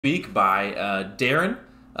Week by Darren,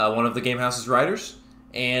 one of the Game House's writers,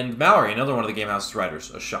 and Mallory, another one of the Game House's writers.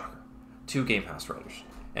 A shocker. Two Game House writers.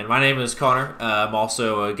 And my name is Connor. I'm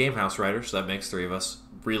also a Game House writer, so that makes three of us.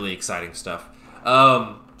 Really exciting stuff.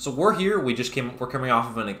 So we're here. We're coming off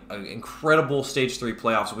of an incredible Stage 3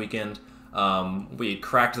 playoffs weekend. We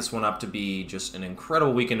cracked this one up to be just an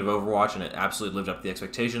incredible weekend of Overwatch, and it absolutely lived up to the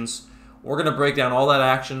expectations. We're going to break down all that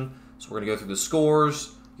action. So we're going to go through the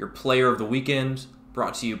scores, your player of the weekend,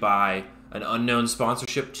 brought to you by an unknown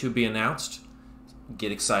sponsorship to be announced. Get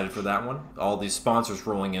excited for that one. All these sponsors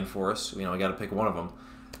rolling in for us. We got to pick one of them.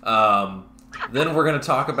 Then we're going to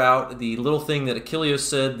talk about the little thing that Achilleos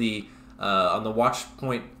said on the Watch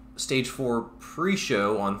Point Stage 4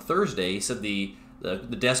 pre-show on Thursday. He said the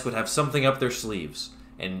desk would have something up their sleeves,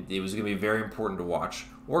 and it was going to be very important to watch.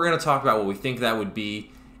 We're going to talk about what we think that would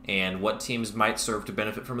be and what teams might serve to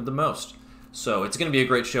benefit from it the most. So it's going to be a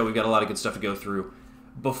great show. We've got a lot of good stuff to go through.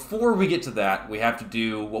 Before we get to that, we have to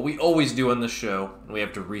do what we always do on this show, and we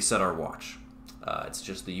have to reset our watch. It's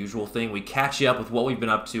just the usual thing. We catch you up with what we've been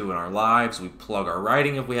up to in our lives. We plug our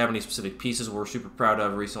writing if we have any specific pieces we're super proud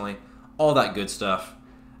of recently. All that good stuff.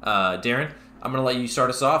 Darren, I'm going to let you start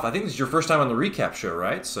us off. I think this is your first time on the recap show,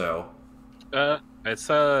 right? So, it's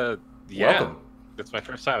welcome. It's my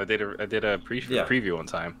first time. I did a preview one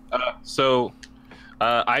time.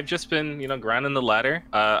 I've just been, grinding the ladder.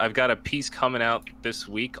 I've got a piece coming out this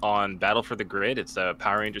week on Battle for the Grid. It's a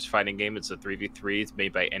Power Rangers fighting game. It's a 3v3. It's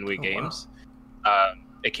made by Enwy Games. Wow.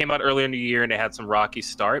 It came out earlier in the year and it had some rocky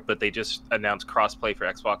start, but they just announced crossplay for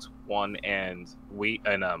Xbox One and Wii,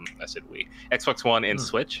 and Xbox One and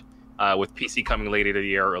Switch, with PC coming later the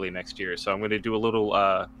year or early next year. So I'm going to do a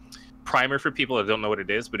little primer for people that don't know what it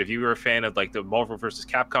is, but if you were a fan of like the Marvel vs.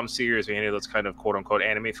 Capcom series or any of those kind of quote-unquote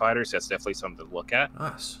anime fighters, that's definitely something to look at.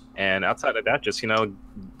 Nice. And outside of that, just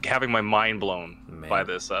having my mind blown by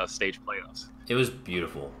this stage playoffs. It was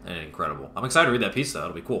beautiful and incredible. I'm excited to read that piece, though.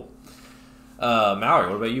 It'll be cool. Mallory,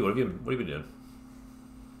 what about you? What have you been doing?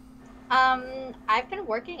 I've been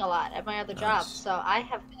working a lot at my other job, so I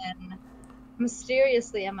have been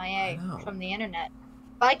mysteriously MIA from the internet.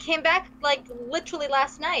 But I came back literally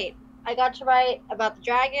last night. I got to write about the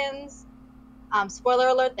Dragons. Spoiler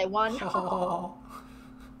alert, they won. Oh.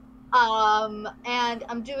 And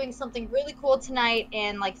I'm doing something really cool tonight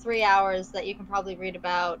in 3 hours that you can probably read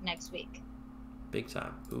about next week. Big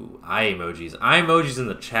time. Ooh, eye emojis. Eye emojis in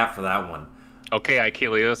the chat for that one. Okay,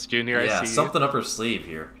 Achilleos Jr., yeah, I see something up her sleeve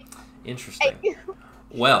here. Interesting.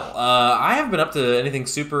 Well, I haven't been up to anything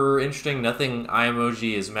super interesting. Nothing eye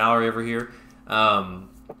emoji is Mallory over here.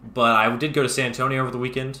 But I did go to San Antonio over the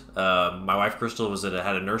weekend. My wife Crystal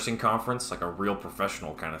had a nursing conference, like a real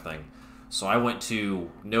professional kind of thing. So I went to,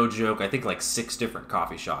 no joke, I think 6 different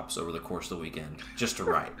coffee shops over the course of the weekend just to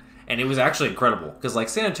write. And it was actually incredible because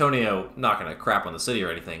San Antonio, not going to crap on the city or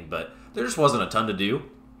anything, but there just wasn't a ton to do.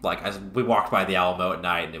 We walked by the Alamo at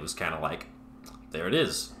night and it was kind of there it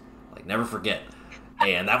is. Never forget.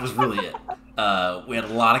 And that was really it. We had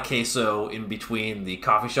a lot of queso in between the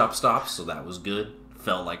coffee shop stops, so that was good.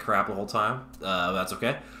 Felt like crap the whole time. That's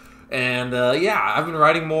okay. And I've been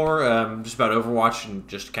writing more just about Overwatch and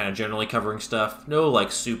just kind of generally covering stuff. No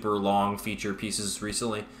super long feature pieces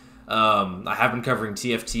recently. I have been covering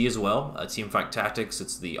TFT as well, Teamfight Tactics.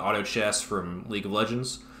 It's the auto chess from League of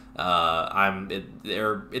Legends.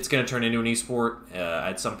 It's going to turn into an esport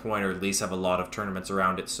at some point, or at least have a lot of tournaments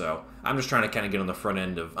around it. So I'm just trying to kind of get on the front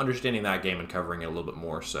end of understanding that game and covering it a little bit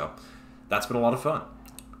more. So that's been a lot of fun.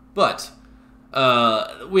 But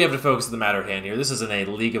we have to focus on the matter at hand here. This isn't a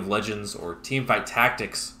League of Legends or Teamfight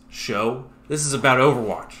Tactics show. This is about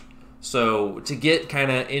Overwatch. So to get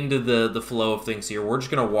kind of into the flow of things here, we're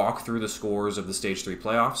just going to walk through the scores of the Stage 3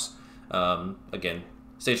 playoffs. Again,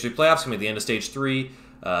 Stage 3 playoffs going to be the end of Stage 3.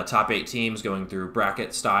 Top 8 teams going through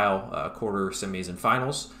bracket style, quarter, semis, and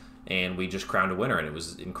finals. And we just crowned a winner, and it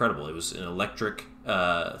was incredible. It was an electric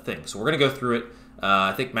thing. So we're going to go through it.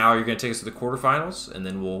 I think, Mal, you're going to take us to the quarterfinals, and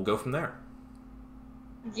then we'll go from there.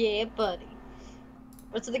 Yeah, buddy.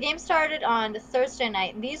 So the game started on Thursday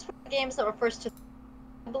night, and these were the games that were first to,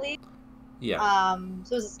 I believe. Yeah.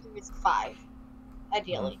 So it was a series of 5,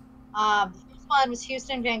 ideally. The first one was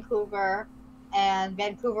Houston, Vancouver, and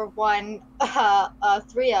Vancouver won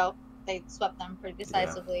 3-0. They swept them pretty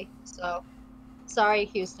decisively. Yeah. So, sorry,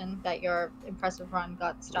 Houston, that your impressive run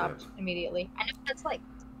got stopped immediately. I know what that's like.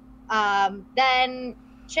 Then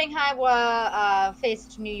Shanghai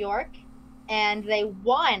faced New York, and they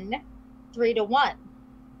won 3-1.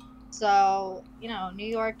 So, New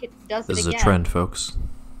York does it again. This is a trend, folks.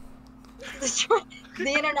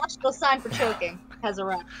 The international sign for choking has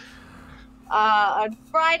arrived. On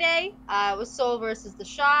Friday, it was Seoul versus the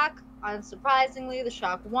Shock. Unsurprisingly, the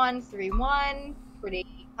Shock won 3-1. Pretty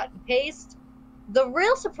cut and paste. The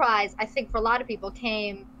real surprise, I think, for a lot of people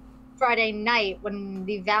came Friday night when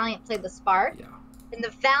the Valiant played the Spark. Yeah. And the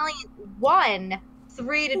Valiant won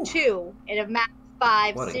 3-2 in a match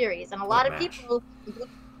 5 series. And a lot of people,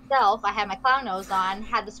 including myself, I had my clown nose on,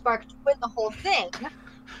 had the Spark to win the whole thing.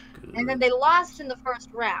 Good. And then they lost in the first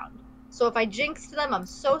round. So if I jinxed them, I'm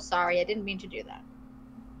so sorry. I didn't mean to do that.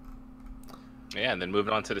 Yeah, and then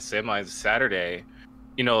moving on to the semis Saturday,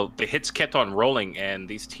 you know, the hits kept on rolling, and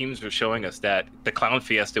these teams were showing us that the Clown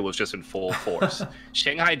Fiesta was just in full force.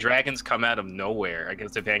 Shanghai Dragons come out of nowhere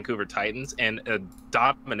against the Vancouver Titans and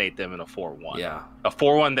dominate them in a 4-1. Yeah. A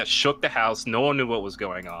 4-1 that shook the house. No one knew what was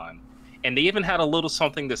going on. And they even had a little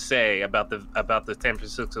something to say about the San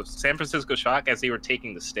Francisco Shock as they were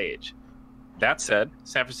taking the stage. That said,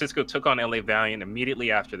 San Francisco took on LA Valiant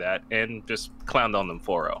immediately after that and just clowned on them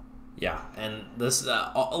 4-0. Yeah, and this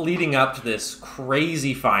leading up to this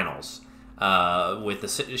crazy finals, with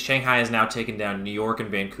the Shanghai has now taken down New York and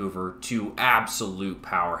Vancouver, two absolute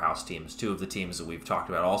powerhouse teams, two of the teams that we've talked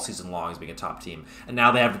about all season long as being a top team, and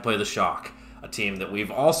now they have to play the Shock, a team that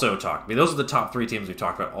we've also talked. I mean, those are the top 3 teams we've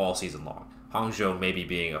talked about all season long. Hangzhou maybe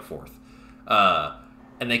being a 4th.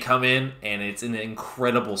 And they come in, and it's an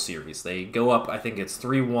incredible series. They go up, I think it's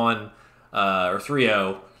 3-1 or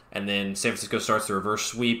 3-0, and then San Francisco starts the reverse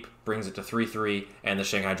sweep, brings it to 3-3, and the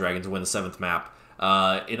Shanghai Dragons win the 7th map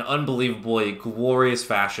in unbelievably glorious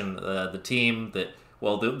fashion. The team that,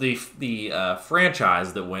 well, the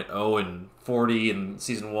franchise that went 0-40 in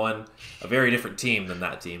season 1, a very different team than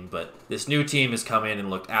that team, but this new team has come in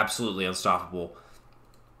and looked absolutely unstoppable.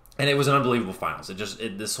 And it was an unbelievable finals.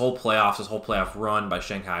 This whole playoff run by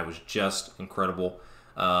Shanghai was just incredible.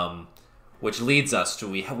 Which leads us to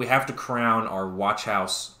we have to crown our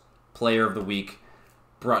WatchHaus Player of the Week,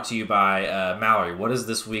 brought to you by Mallory. What is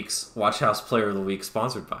this week's WatchHaus Player of the Week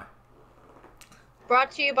sponsored by?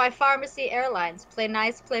 Brought to you by Pharmacy Airlines. Play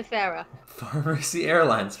nice, play fairer. Pharmacy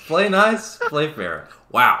Airlines. Play nice, play fairer.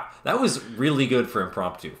 Wow, that was really good for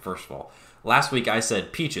impromptu. First of all, last week I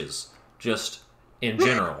said peaches. Just in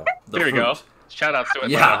general. There you go. Shout out to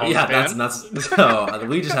it. Yeah, that's so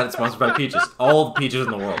we just had it sponsored by peaches. All the peaches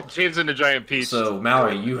in the world. James and the Giant Peach. So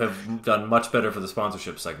Mallory, you have done much better for the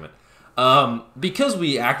sponsorship segment. Because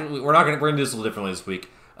we're gonna do this a little differently this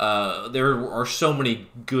week. There are so many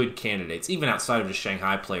good candidates, even outside of just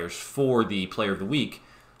Shanghai players, for the Player of the Week.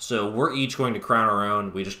 So we're each going to crown our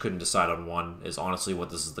own. We just couldn't decide on one. Is honestly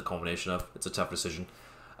what this is the culmination of. It's a tough decision.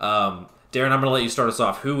 Darren, I'm going to let you start us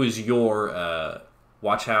off. Who is your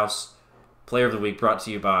WatchHaus Player of the Week, brought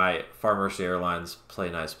to you by Pharmacy Airlines? Play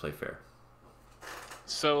nice, play fair.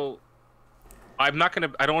 So, I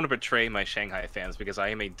don't want to betray my Shanghai fans because I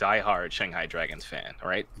am a diehard Shanghai Dragons fan. All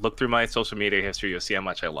right, look through my social media history, you'll see how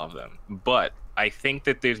much I love them. But I think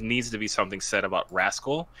that there needs to be something said about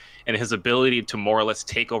Rascal and his ability to more or less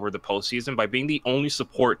take over the postseason by being the only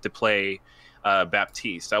support to play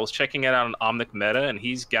Baptiste. I was checking it out on Omnic Meta, and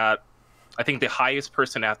he's got, I think the highest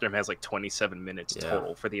person after him has like 27 minutes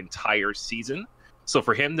total for the entire season. So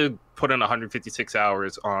for him to put in 156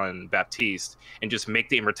 hours on Baptiste and just make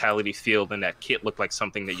the immortality field and that kit look like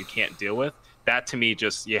something that you can't deal with, that to me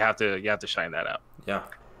just you have to shine that out. Yeah,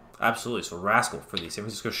 absolutely. So Rascal for the San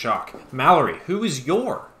Francisco Shock. Mallory, who is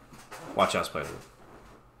your WatchHaus Player?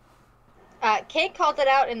 Kate called it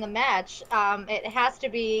out in the match. It has to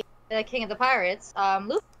be the King of the Pirates,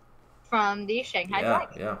 Luffy from the Shanghai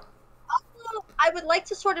Dragons. Yeah. I would like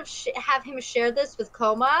to sort of have him share this with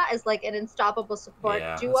Koma as like an unstoppable support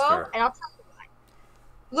duo, and I'll tell you why.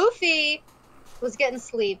 Luffy was getting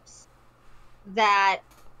sleeps that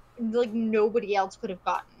like nobody else could have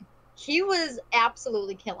gotten. He was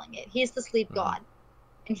absolutely killing it. He's the sleep god,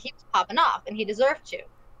 and he was popping off, and he deserved to.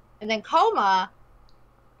 And then Koma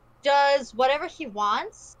does whatever he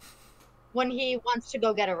wants when he wants to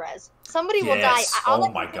go get a res. Somebody will die. Oh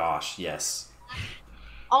my gosh, yes.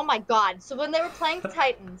 Oh my god. So when they were playing the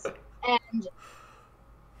Titans, and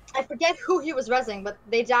I forget who he was resing, but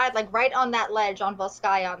they died like right on that ledge on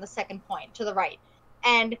Volskaya on the second point to the right.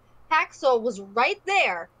 And Paxel was right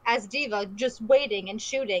there as Diva, just waiting and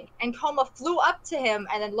shooting. And Koma flew up to him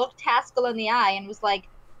and then looked Haskell in the eye and was like,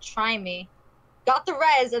 try me. Got the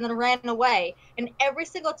res and then ran away. And every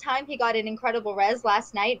single time he got an incredible res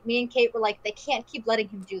last night, me and Kate were like, they can't keep letting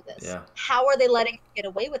him do this. Yeah. How are they letting him get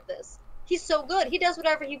away with this? He's so good. He does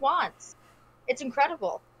whatever he wants. It's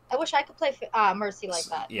incredible. I wish I could play Mercy like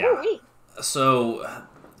that. Yeah. Ooh-wee. So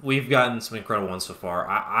we've gotten some incredible ones so far.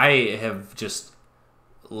 I have just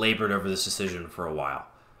labored over this decision for a while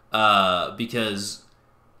because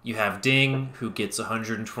You have Ding, who gets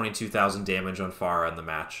 122,000 damage on Pharah in the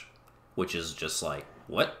match, which is just like,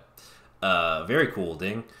 what? Very cool,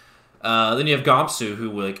 Ding. Then you have Gompsu,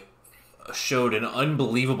 who like showed an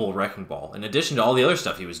unbelievable wrecking ball. In addition to all the other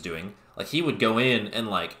stuff he was doing, like he would go in and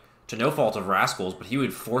like, to no fault of Rascals, but he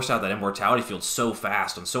would force out that immortality field so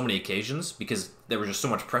fast on so many occasions because there was just so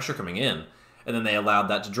much pressure coming in. And then they allowed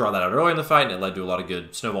that to draw that out early in the fight, and it led to a lot of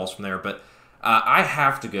good snowballs from there. But I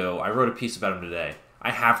have to go. I wrote a piece about him today.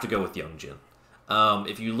 I have to go with Youngjin.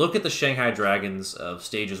 If you look at the Shanghai Dragons of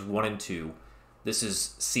stages 1 and 2, this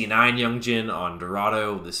is C9 Youngjin on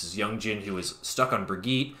Dorado. This is Youngjin who was stuck on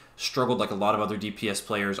Brigitte, struggled like a lot of other DPS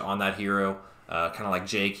players on that hero. Kind of like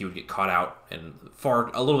Jake, he would get caught out and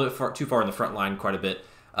a little bit too far in the front line quite a bit.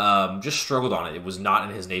 Just struggled on it. It was not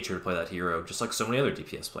in his nature to play that hero, just like so many other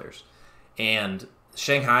DPS players. And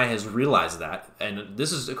Shanghai has realized that, and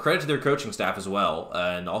this is a credit to their coaching staff as well,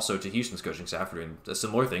 and also to Houston's coaching staff for doing a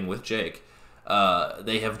similar thing with Jake.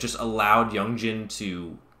 They have just allowed Youngjin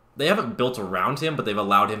to... They haven't built around him, but they've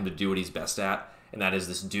allowed him to do what he's best at, and that is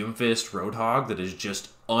this Doomfist Roadhog that is just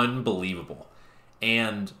unbelievable.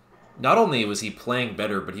 And not only was he playing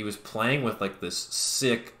better, but he was playing with like this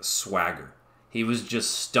sick swagger. He was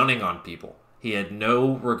just stunning on people. He had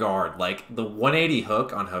no regard. Like the 180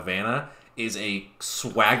 hook on Havana is a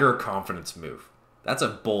swagger confidence move. That's a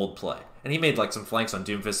bold play. And he made like some flanks on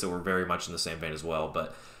Doomfist that were very much in the same vein as well.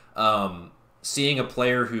 But seeing a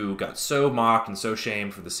player who got so mocked and so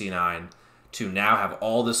shamed for the C9 to now have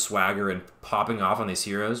all this swagger and popping off on these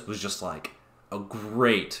heroes was just like a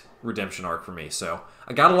great redemption arc for me. So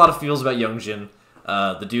I got a lot of feels about Youngjin.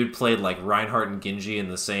 The dude played like Reinhardt and Genji in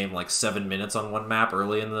the same like 7 minutes on one map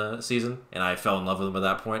early in the season, and I fell in love with him at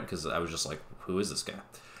that point because I was just like, who is this guy?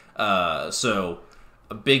 So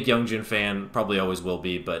a big Youngjin fan, probably always will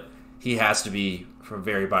be, but he has to be, from a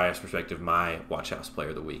very biased perspective, my WatchHaus player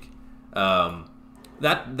of the week.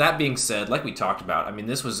 That being said, like we talked about, I mean,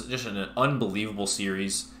 this was just an unbelievable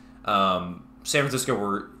series. San Francisco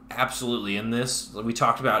were absolutely in this. We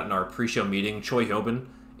talked about in our pre-show meeting, Choi Hyobin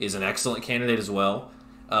is an excellent candidate as well.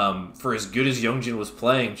 For as good as Youngjin was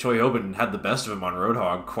playing, Choi Hyobin had the best of him on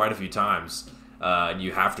Roadhog quite a few times. And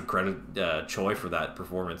you have to credit Choi for that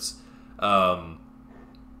performance.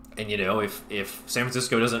 And, you know, if San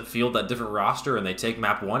Francisco doesn't field that different roster and they take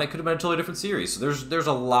map 1, it could have been a totally different series. So there's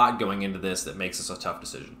a lot going into this that makes this a tough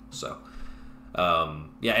decision. So,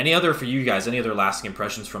 yeah, any other lasting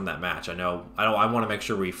impressions from that match? I want to make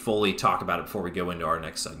sure we fully talk about it before we go into our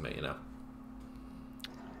next segment, you know.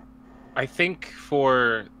 I think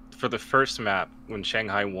for the first map, when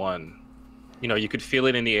Shanghai won, you know, you could feel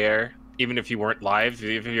it in the air. Even if you weren't live,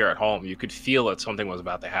 even if you're at home, you could feel that something was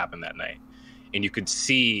about to happen that night. And you could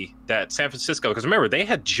see that San Francisco, because remember, they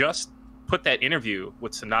had just put that interview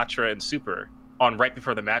with Sinatra and Super on right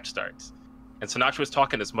before the match starts. And Sinatra was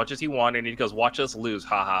talking as much as he wanted, and he goes, watch us lose,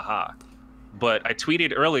 ha ha ha. But I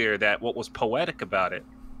tweeted earlier that what was poetic about it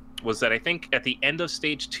was that I think at the end of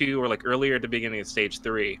stage 2, or like earlier at the beginning of stage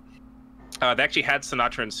 3, they actually had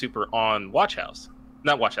Sinatra and Super on WatchHaus.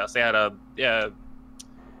 Not WatchHaus, they had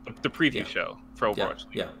the preview show for Overwatch.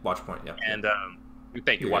 Yeah, WatchPoint, yeah. And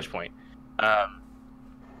thank you, WatchPoint.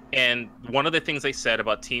 And one of the things they said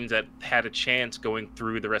about teams that had a chance going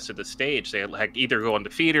through the rest of the stage, they had like either go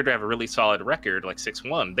undefeated or have a really solid record, like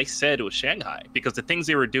 6-1. They said it was Shanghai because the things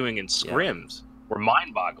they were doing in scrims were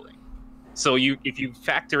mind-boggling. So if you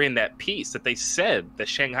factor in that piece that they said that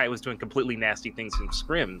Shanghai was doing completely nasty things in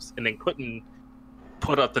scrims and then couldn't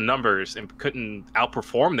put up the numbers and couldn't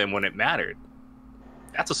outperform them when it mattered,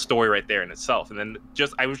 that's a story right there in itself. And then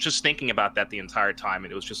I was just thinking about that the entire time,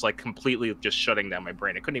 and it was just like completely just shutting down my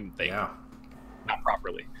brain. I couldn't even think. Not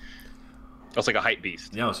properly. I was like a hype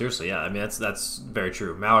beast. No, seriously, yeah. I mean, that's very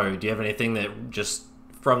true. Mallory, do you have anything that just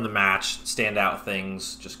from the match, standout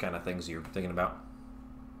things, just kind of things you're thinking about?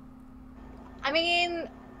 I mean,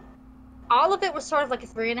 all of it was sort of like a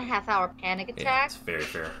 3.5-hour panic attack. Yeah, that's very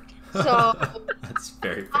fair. So that's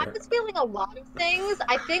very fair. I was feeling a lot of things.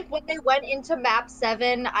 I think when they went into map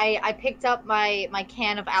 7, I picked up my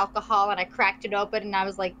can of alcohol and I cracked it open and I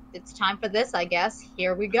was like, it's time for this, I guess.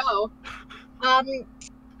 Here we go. Overall,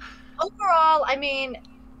 I mean,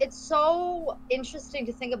 it's so interesting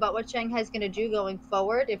to think about what Shanghai's going to do going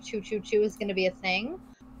forward if 222 is going to be a thing,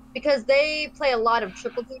 because they play a lot of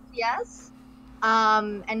triple DPS.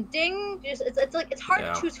 And Ding, it's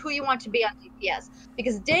hard to choose who you want to be on DPS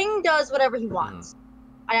because Ding does whatever he wants.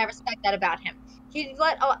 And I respect that about him. He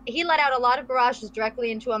let out a lot of barrages directly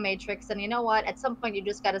into a matrix, and you know what? At some point, you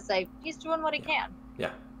just got to say he's doing what he can.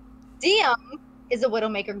 Yeah. Diem is a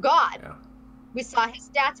Widowmaker god. Yeah. We saw his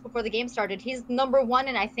stats before the game started. He's number 1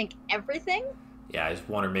 in I think everything. Yeah, he's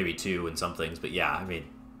 1 or maybe 2 in some things, but yeah, I mean,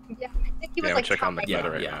 Yeah, I think he was I'm like checking on the tied.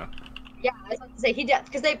 meta right now. Yeah, I was about to say he did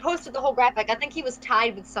because they posted the whole graphic. I think he was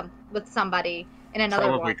tied with somebody in another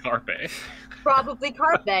Probably one. Carpe. Probably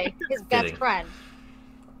Carpe, his best Fitting. friend.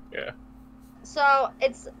 Yeah. So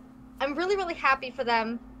I'm really, really happy for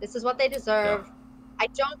them. This is what they deserve. Yeah. I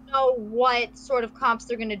don't know what sort of comps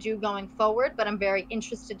they're going to do going forward, but I'm very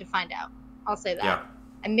interested to find out. I'll say that. Yeah.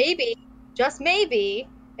 And maybe, just maybe,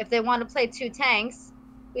 if they want to play 2 tanks,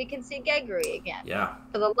 we can see Geguri again. Yeah.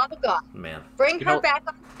 For the love of God. Man. Bring her back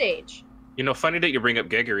on stage. Funny that you bring up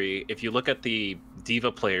Geguri. If you look at the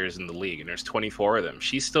Diva players in the league, and there's 24 of them,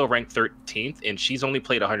 she's still ranked 13th, and she's only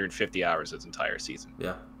played 150 hours this entire season.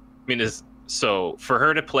 Yeah. I mean, so for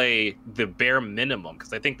her to play the bare minimum,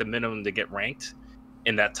 because I think the minimum to get ranked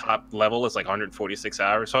in that top level is like 146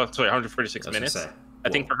 hours. So sorry, 146 minutes. I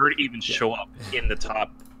think for her to even show up in the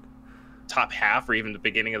top half, or even the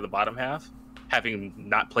beginning of the bottom half, having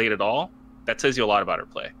not played at all, that says you a lot about her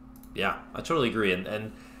play. Yeah, I totally agree,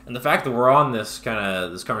 and the fact that we're on this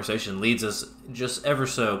conversation leads us just ever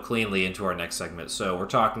so cleanly into our next segment. So we're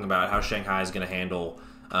talking about how Shanghai is going to handle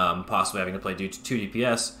possibly having to play 2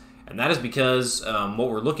 DPS, and that is because what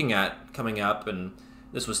we're looking at coming up, and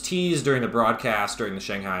this was teased during the broadcast during the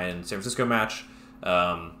Shanghai and San Francisco match.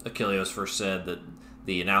 Achilleos first said that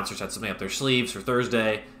the announcers had something up their sleeves for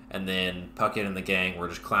Thursday, and then Puckett and the gang were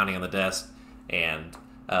just clowning on the desk, and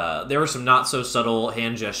there were some not-so-subtle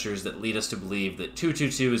hand gestures that lead us to believe that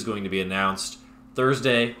 222 is going to be announced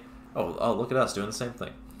Thursday. Oh, look at us doing the same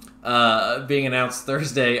thing. Being announced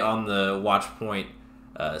Thursday on the Watchpoint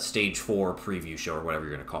Stage 4 preview show, or whatever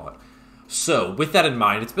you're going to call it. So, with that in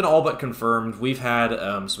mind, it's been all but confirmed. We've had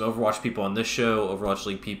some Overwatch people on this show, Overwatch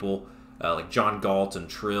League people, like John Galt and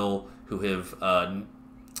Trill, who have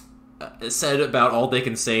said about all they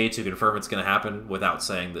can say to confirm it's going to happen without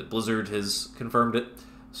saying that Blizzard has confirmed it.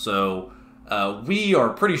 So we are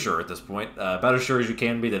pretty sure at this point, about as sure as you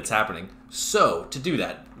can be, that it's happening. So to do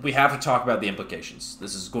that, we have to talk about the implications.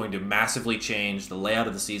 This is going to massively change the layout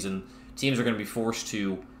of the season. Teams are going to be forced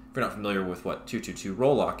to, if you're not familiar with what 222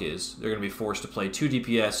 roll lock is, they're going to be forced to play 2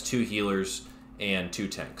 DPS, 2 healers, and 2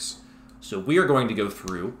 tanks. So we are going to go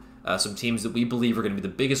through some teams that we believe are going to be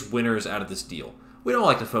the biggest winners out of this deal. We don't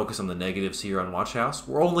like to focus on the negatives here on WatchHaus.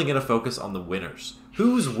 We're only going to focus on the winners.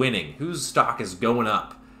 Who's winning? Whose stock is going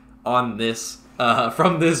up on this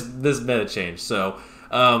from this meta change? So,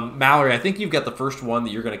 Mallory, I think you've got the first one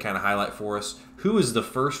that you're going to kind of highlight for us. Who is the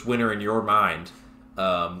first winner in your mind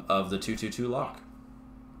of the 222 lock?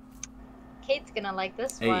 Kate's going to like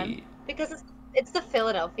this one because it's the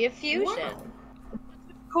Philadelphia Fusion. Wow.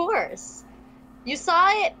 Of course. You saw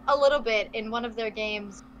it a little bit in one of their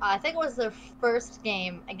games. I think it was their first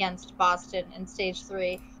game against Boston in Stage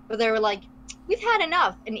 3, where they were like, we've had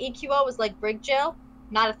enough. And EQO was like, Brig Jail?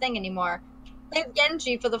 Not a thing anymore. Played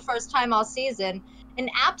Genji for the first time all season and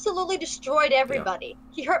absolutely destroyed everybody.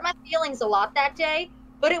 Yeah. He hurt my feelings a lot that day,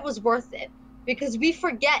 but it was worth it. Because we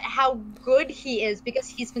forget how good he is because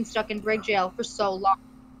he's been stuck in Brig Jail for so long.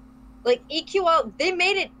 Like, EQO, they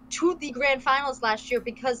made it to the grand finals last year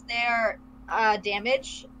because their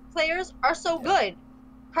damage players are so good.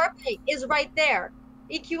 Carpe is right there.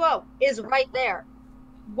 EQO is right there.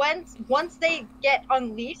 Once they get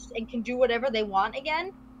unleashed and can do whatever they want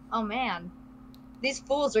again, oh man, these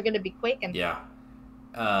fools are going to be quaking. Yeah.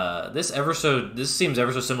 This seems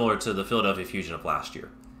ever so similar to the Philadelphia Fusion of last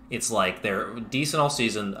year. It's like they're decent all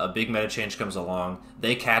season, a big meta change comes along,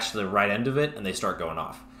 they catch the right end of it, and they start going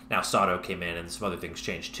off. Now, Sato came in, and some other things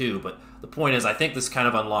changed too, but the point is, I think this kind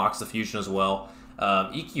of unlocks the Fusion as well.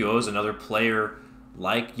 EQO is another player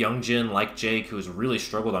like Youngjin, like Jake, who has really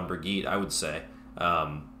struggled on Brigitte, I would say,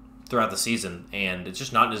 throughout the season, and it's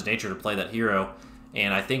just not in his nature to play that hero,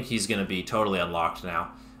 and I think he's going to be totally unlocked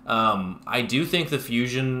now. I do think the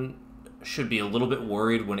Fusion should be a little bit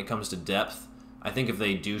worried when it comes to depth. I think if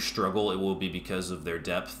they do struggle, it will be because of their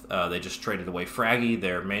depth. They just traded away Fraggy,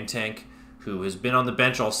 their main tank, who has been on the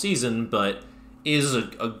bench all season, but is a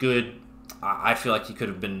good... I feel like he could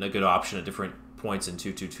have been a good option at different points in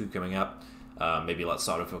 2-2-2 coming up. Maybe let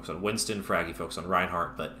Sato focus on Winston, Fraggy focus on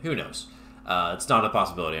Reinhardt, but who knows? It's not a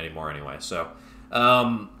possibility anymore anyway. So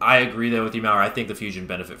I agree, though, with you, Mallory. I think the Fusion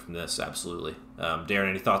benefit from this, absolutely. Darren,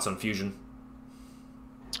 any thoughts on Fusion?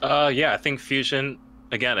 Yeah, I think Fusion,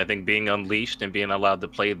 again, I think being unleashed and being allowed to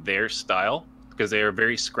play their style, because they're a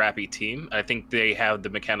very scrappy team. I think they have the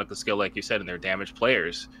mechanical skill, like you said, in their damage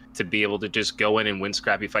players to be able to just go in and win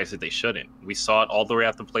scrappy fights that they shouldn't. We saw it all the way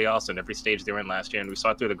out the playoffs and every stage they were in last year, and we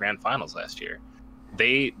saw it through the grand finals last year.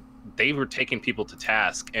 They were taking people to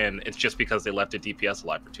task, and it's just because they left a DPS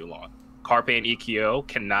alive for too long. Carpe and EQO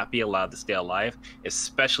cannot be allowed to stay alive,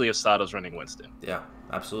 especially if Sato's running Winston. Yeah,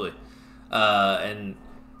 absolutely. And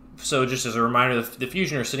so just as a reminder, the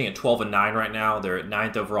Fusion are sitting at 12-9 right now. They're at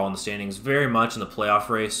 9th overall in the standings, very much in the playoff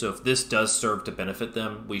race. So if this does serve to benefit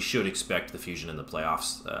them, we should expect the Fusion in the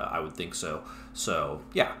playoffs. I would think so. So,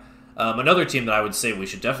 yeah. Another team that I would say we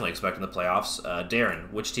should definitely expect in the playoffs,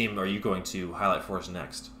 Darren, which team are you going to highlight for us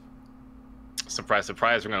next? Surprise,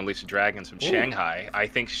 surprise, we're going to unleash the Dragons from Shanghai. I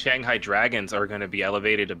think Shanghai Dragons are going to be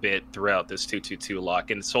elevated a bit throughout this 2-2-2 lock,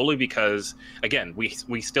 and solely because, again, we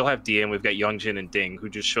still have Dia, and we've got Youngjin and Ding, who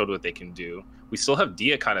just showed what they can do. We still have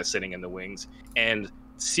Dia kind of sitting in the wings, and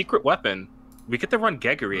secret weapon, we get to run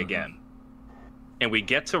Geggery again. And we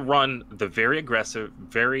get to run the very aggressive,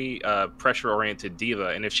 very pressure-oriented Diva,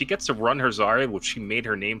 and if she gets to run her Zarya, which she made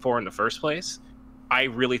her name for in the first place, I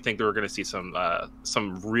really think that we're going to see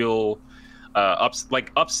some real...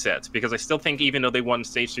 upsets, because I still think even though they won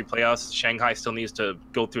stage 3 playoffs, Shanghai still needs to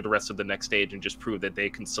go through the rest of the next stage and just prove that they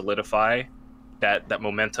can solidify that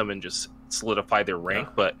momentum and just solidify their rank.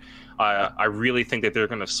 But I really think that they're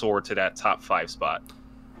going to soar to that top 5 spot.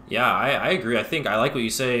 Yeah, I agree. I think I like what you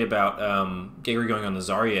say about Geggery going on the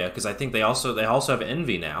Zarya, because I think they also have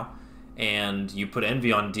Envy now, and you put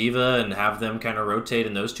Envy on Diva and have them kind of rotate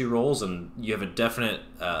in those two roles, and you have a definite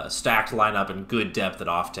stacked lineup and good depth at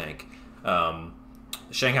off tank.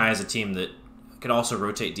 Shanghai is a team that can also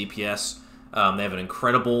rotate DPS. They have an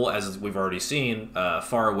incredible, as we've already seen,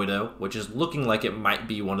 Pharah Widow, which is looking like it might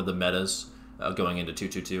be one of the metas going into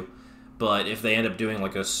 2-2-2. But if they end up doing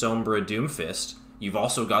like a Sombra Doomfist, you've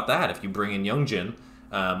also got that if you bring in Youngjin,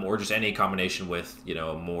 or just any combination with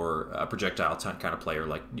a more projectile kind of player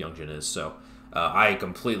like Youngjin is. So I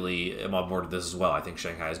completely am on board with this as well. I think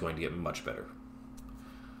Shanghai is going to get much better.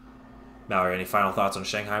 Mallory, any final thoughts on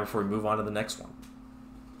Shanghai before we move on to the next one?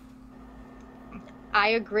 I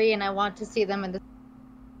agree, and I want to see them in the...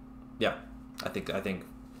 Yeah, I think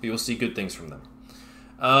we will see good things from them.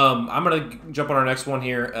 I'm going to jump on our next one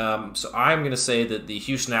here. So I'm going to say that the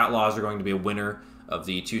Houston Outlaws are going to be a winner of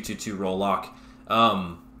the 2-2-2 roll lock.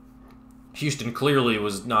 Houston clearly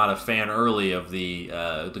was not a fan early of the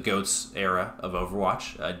GOATS era of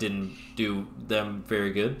Overwatch. Didn't do them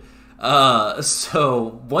very good.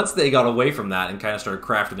 So once they got away from that and kind of started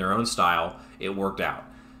crafting their own style, it worked out.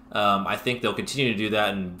 I think they'll continue to do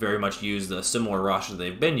that and very much use the similar roster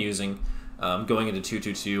they've been using going into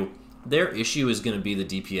 2-2-2. Their issue is going to be the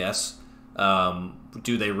DPS.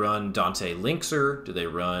 Do they run Dante Linkser? Do they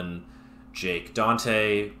run Jake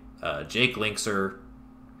Dante? Jake Linkser?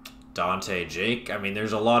 Dante Jake? I mean,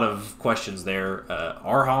 there's a lot of questions there.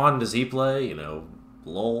 Arhan, does he play?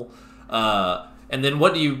 Lol. And then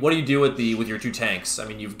what do you do with your two tanks? I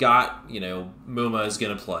mean, you've got Muma is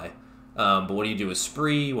going to play, but what do you do with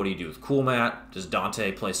Spree? What do you do with Coolmat? Does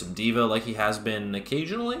Dante play some Diva like he has been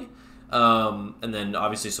occasionally? And then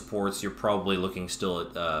obviously supports. You're probably looking still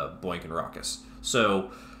at Boink and Raucus.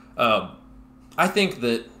 So I think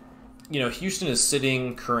that Houston is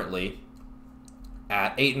sitting currently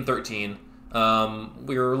at 8-13.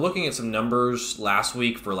 We were looking at some numbers last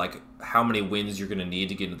week for like how many wins you're going to need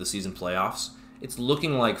to get into the season playoffs. It's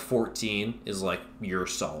looking like 14 is like you're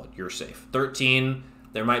solid, you're safe. 13,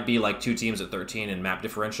 there might be like two teams at 13 and map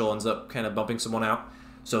differential ends up kind of bumping someone out.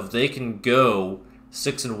 So if they can go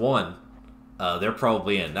 6-1, they're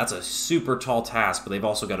probably in. That's a super tall task, but they've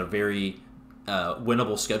also got a very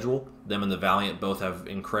winnable schedule. Them and the Valiant both have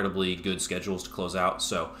incredibly good schedules to close out.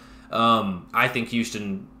 So I think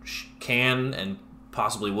Houston can and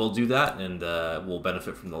possibly will do that, and will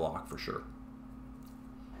benefit from the lock for sure.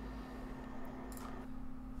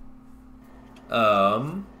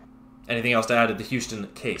 Anything else to add to the Houston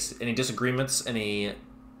case? Any disagreements? Any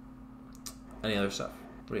other stuff?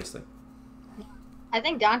 What do you guys think? I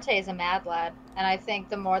think Dante is a mad lad, and I think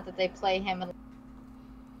the more that they play him,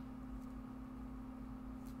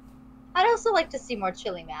 I'd also like to see more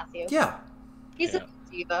Chili Matthew. Yeah, he's a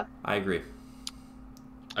diva. I agree.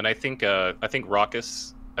 And I think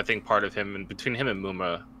Raucus, I think part of him, and between him and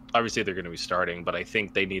Muma, obviously they're going to be starting, but I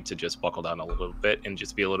think they need to just buckle down a little bit and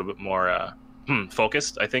just be a little bit more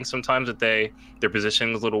focused. I think sometimes that their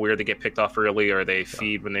positioning is a little weird. They get picked off early, or they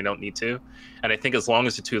feed when they don't need to. And I think as long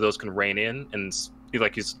as the two of those can rein in and be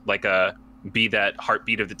be that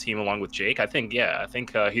heartbeat of the team along with Jake, I think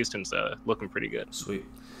Houston's looking pretty good. Sweet.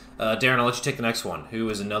 Darren, I'll let you take the next one. Who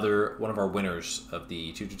is another one of our winners of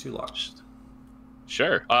the 2-2-2 lock?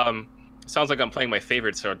 Sure. Sounds like I'm playing my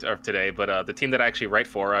favorites of today, but the team that I actually write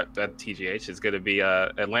for at TGH is going to be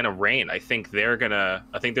Atlanta Reign. I think they're gonna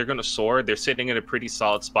soar. They're sitting in a pretty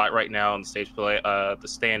solid spot right now in the stage play, the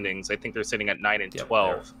standings. I think they're sitting at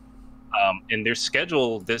 9-12. And their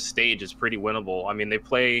schedule this stage is pretty winnable. I mean, they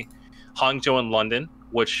play Hangzhou and London,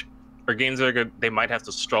 which are games that they might have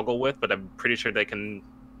to struggle with, but I'm pretty sure they can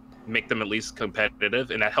make them at least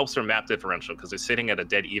competitive, and that helps their map differential because they're sitting at a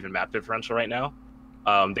dead even map differential right now.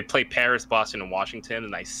 They play Paris, Boston, and Washington,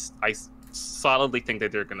 and I solidly think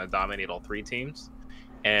that they're going to dominate all three teams.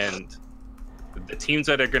 And the teams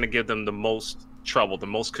that are going to give them the most trouble, the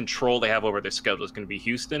most control they have over their schedule is going to be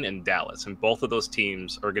Houston and Dallas, and both of those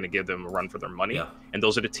teams are going to give them a run for their money. Yeah. And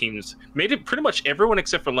those are the teams, made it pretty much everyone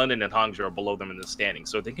except for London and Hangzhou are below them in the standing.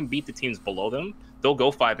 So if they can beat the teams below them, they'll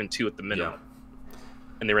go 5-2 at the minimum.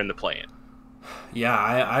 And they're in the play-in. Yeah,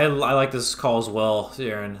 I like this call as well,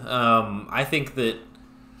 Aaron. I think that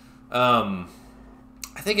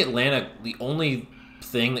Atlanta, the only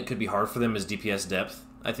thing that could be hard for them is DPS depth.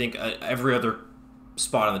 I think every other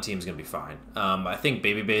spot on the team is going to be fine. I think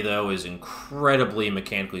Baby Bay, though, is incredibly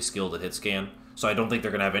mechanically skilled at hit scan, so I don't think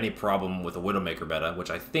they're going to have any problem with a Widowmaker meta,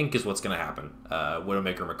 which I think is what's going to happen.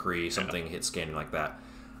 Widowmaker, McCree, something hit scanning like that.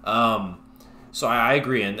 So I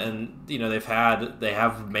agree, and you know they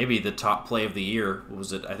have maybe the top play of the year. What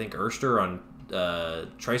was it? I think Erster on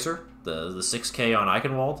Tracer, the 6K on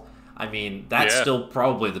Eichenwald. I mean, that's still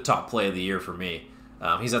probably the top play of the year for me.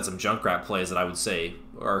 He's had some Junkrat plays that I would say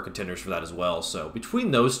are contenders for that as well. So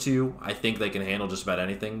between those two, I think they can handle just about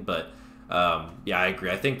anything. But I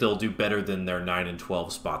agree. I think they'll do better than their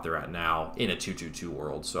 9-12 spot they're at now in a 2-2-2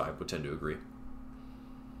 world. So I would tend to agree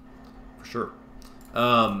for sure.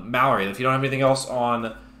 Mallory, if you don't have anything else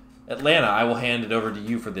on Atlanta, I will hand it over to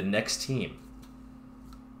you for the next team.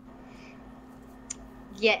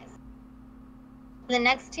 Yes. The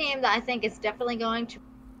next team that I think is definitely going to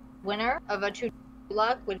winner of a 2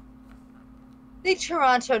 luck would be the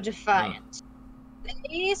Toronto Defiant.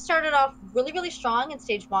 They started off really, really strong in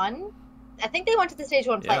Stage 1. I think they went to the Stage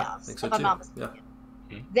 1 playoffs, I think so if I'm too. not mistaken.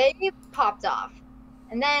 Yeah. They popped off.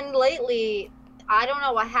 And then lately, I don't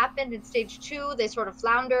know what happened in Stage 2. They sort of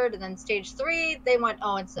floundered. And then Stage 3, they went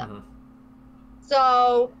 0-7. Mm-hmm.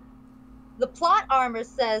 So the plot armor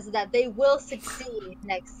says that they will succeed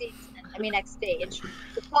next season. Next stage.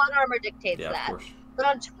 The plot armor dictates that. Of course. But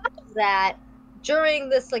on top of that, during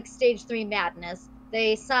this Stage 3 madness,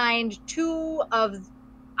 they signed 2 of,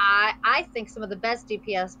 I think, some of the best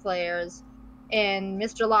DPS players in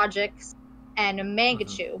Mr. Logix and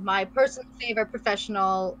Mangachu, my personal favorite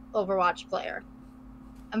professional Overwatch player.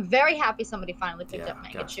 I'm very happy somebody finally picked up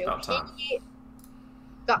Mangachu.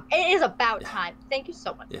 It is about time. Thank you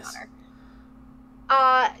so much, Connor.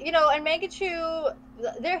 And Mangachu,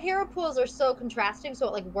 their hero pools are so contrasting,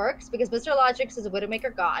 so it works because Mr. Logix is a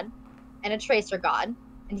Widowmaker god and a Tracer god,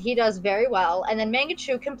 and he does very well. And then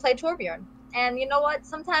Mangachu can play Torbjorn, and you know what?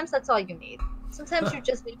 Sometimes that's all you need. Sometimes you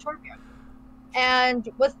just need Torbjorn. And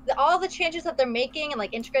with all the changes that they're making and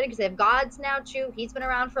integrating, because they have gods now too, he's been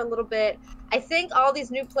around for a little bit. I think all these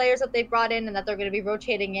new players that they've brought in and that they're going to be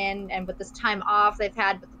rotating in, and with this time off they've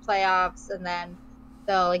had with the playoffs, and then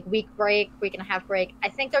the week and a half break, I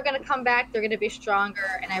think they're going to come back. They're going to be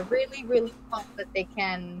stronger, and I really, really hope that they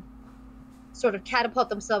can sort of catapult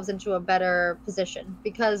themselves into a better position,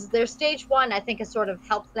 because their Stage 1, I think, has sort of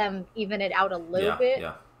helped them even it out a little bit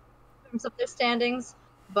in terms of their standings.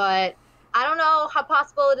 But I don't know how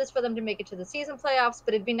possible it is for them to make it to the season playoffs,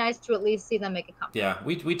 but it'd be nice to at least see them make a comeback. Yeah,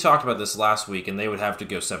 we talked about this last week, and they would have to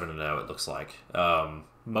go 7-0, it looks like.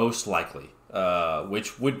 Most likely,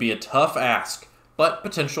 which would be a tough ask. But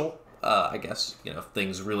potential, I guess, if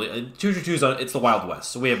things really... 2-2-2's it's the Wild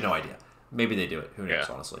West, so we have no idea. Maybe they do it. Who knows,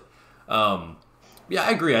 honestly. I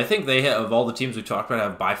agree. I think they have, of all the teams we talked about,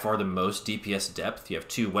 have by far the most DPS depth. You have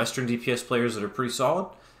 2 Western DPS players that are pretty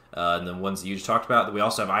solid, and then ones that you just talked about. We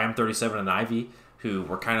also have IM37 and Ivy, who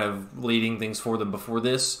were kind of leading things for them before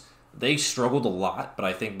this. They struggled a lot, but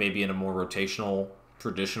I think maybe in a more rotational,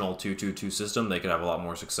 traditional 2-2-2 system, they could have a lot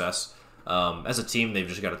more success. As a team, they've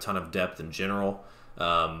just got a ton of depth in general.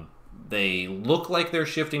 They look like they're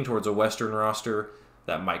shifting towards a Western roster.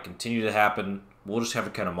 That might continue to happen. We'll just have to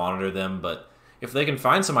kind of monitor them. But if they can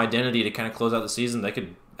find some identity to kind of close out the season, they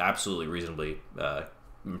could absolutely reasonably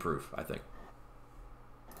improve, I think.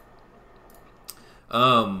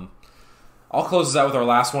 I'll close this out with our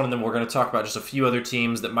last one, and then we're going to talk about just a few other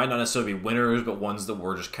teams that might not necessarily be winners, but ones that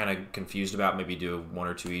we're just kind of confused about. Maybe do 1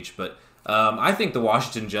 or 2 each. But I think the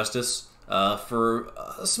Washington Justice... for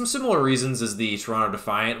some similar reasons as the Toronto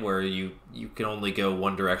Defiant, where you can only go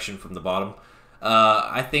one direction from the bottom.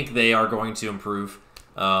 I think they are going to improve.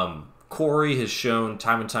 Corey has shown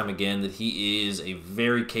time and time again that he is a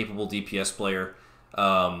very capable DPS player.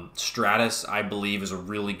 Stratus, I believe, is a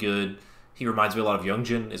really good... he reminds me a lot of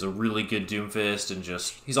Youngjin, is a really good Doomfist, and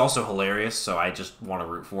he's also hilarious, so I just want to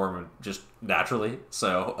root for him just naturally.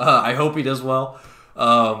 So I hope he does well.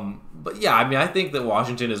 But yeah, I mean, I think that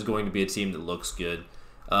Washington is going to be a team that looks good.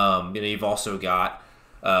 You've also got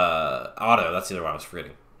Otto, that's the other one I was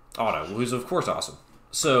forgetting. Otto, who's of course awesome.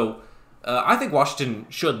 So I think Washington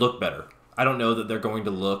should look better. I don't know that they're going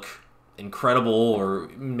to look incredible or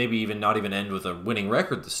maybe even not even end with a winning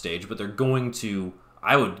record at this stage, but they're going to,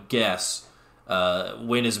 I would guess,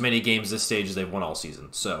 win as many games this stage as they've won all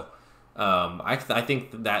season. So I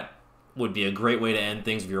think that would be a great way to end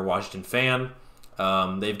things if you're a Washington fan.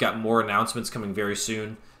 They've got more announcements coming very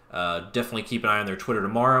soon. Definitely keep an eye on their Twitter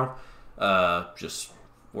tomorrow. Just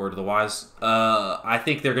word of the wise. I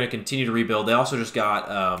think they're going to continue to rebuild. They also just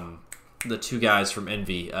got the two guys from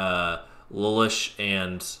Envy, Lilish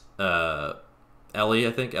and Ellie,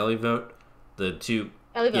 I think, Ellie Vote. The two,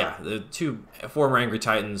 yeah, the two former Angry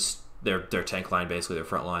Titans, their tank line, basically, their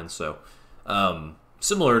front line. So,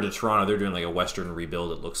 similar to Toronto, they're doing like a Western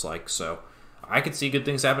rebuild, it looks like. So, I could see good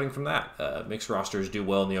things happening from that. Mixed rosters do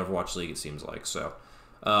well in the Overwatch League, it seems like. So,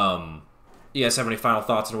 you guys have any final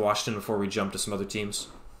thoughts on Washington before we jump to some other teams?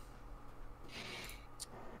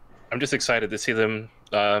 I'm just excited to see them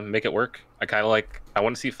make it work. I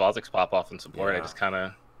want to see Fozix pop off in support.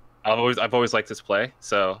 Yeah. I've always liked this play.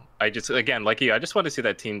 So I just, again, like you, I just want to see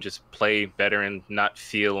that team just play better and not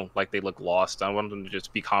feel like they look lost. I want them to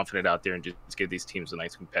just be confident out there and just give these teams a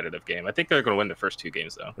nice competitive game. I think they're going to win the first 2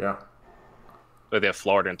 games though. Yeah. But they have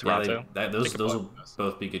Florida and Toronto. Yeah, those will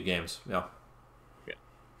both be good games. Yeah.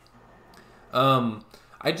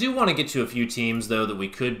 I do want to get to a few teams though that we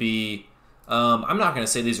could be. I'm not going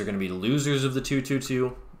to say these are going to be losers of the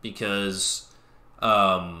 2-2-2 because we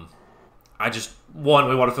want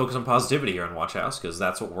to focus on positivity here on WatchHaus because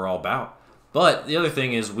that's what we're all about. But the other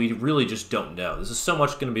thing is we really just don't know. This is so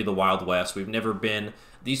much going to be the Wild West.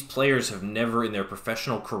 These players have never in their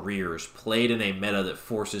professional careers played in a meta that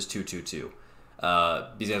forces 2-2-2.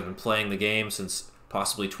 These guys have been playing the game since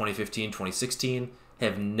possibly 2015, 2016,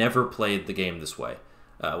 have never played the game this way,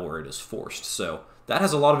 where it is forced. So that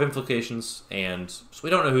has a lot of implications, and so we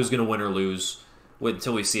don't know who's going to win or lose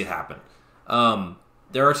until we see it happen.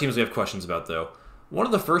 There are teams we have questions about, though. One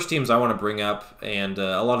of the first teams I want to bring up, and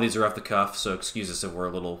a lot of these are off the cuff, so excuse us if we're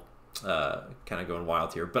a little kind of going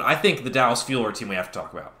wild here, but I think the Dallas Fuel are a team we have to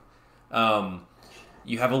talk about.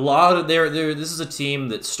 You have a lot of this is a team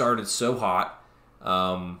that started so hot.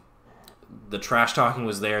 The trash talking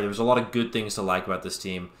was there. There was a lot of good things to like about this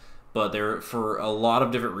team, but they're, for a lot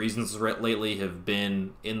of different reasons lately, have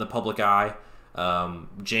been in the public eye.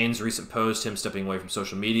 Jane's recent post, him stepping away from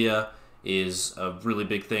social media, is a really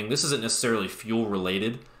big thing. This isn't necessarily Fuel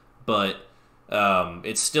related, but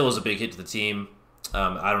it still is a big hit to the team.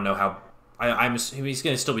 I don't know how. He's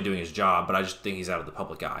going to still be doing his job, but I just think he's out of the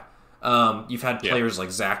public eye. You've had players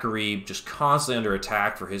like Zachary just constantly under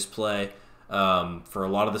attack for his play. For a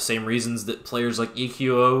lot of the same reasons that players like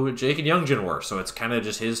EQO, Jake, and Youngjin were. So it's kind of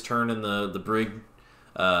just his turn in the brig,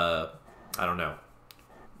 I don't know,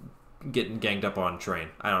 getting ganged up on train.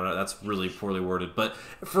 I don't know, that's really poorly worded. But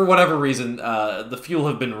for whatever reason, the Fuel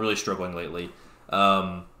have been really struggling lately.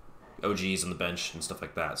 OGs on the bench and stuff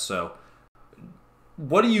like that. So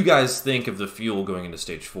what do you guys think of the Fuel going into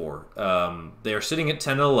Stage 4? They are sitting at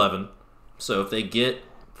 10-11, so if they get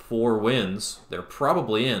 4 wins, they're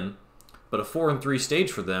probably in. But a 4-3 stage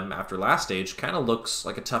for them after last stage kind of looks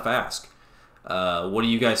like a tough ask. What do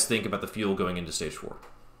you guys think about the Fuel going into Stage 4?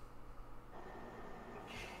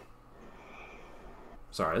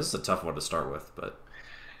 Sorry, this is a tough one to start with, but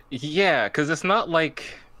yeah, because it's not like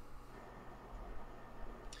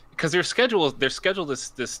their schedule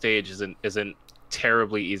this stage isn't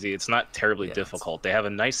terribly easy. It's not terribly difficult. They have a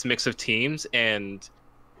nice mix of teams, and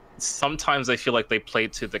sometimes I feel like they play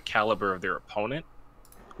to the caliber of their opponent,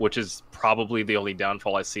 which is probably the only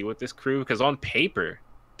downfall I see with this crew, because on paper,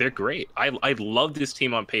 they're great. I love this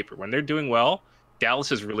team on paper. When they're doing well,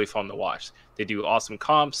 Dallas is really fun to watch. They do awesome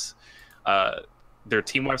comps. Their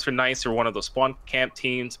team wipes are nice. They're one of those spawn camp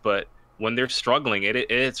teams, but when they're struggling,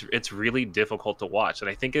 it's really difficult to watch. And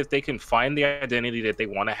I think if they can find the identity that they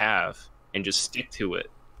want to have and just stick to it,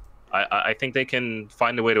 I think they can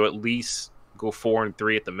find a way to at least go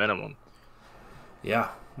 4-3 at the minimum. Yeah.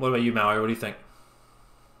 What about you, Mallory? What do you think?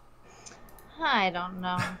 I don't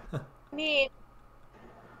know. I mean,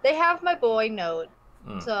 they have my boy Note,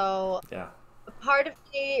 so yeah. Part of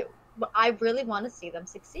me, I really want to see them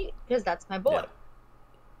succeed because that's my boy. Yeah.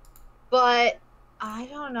 But I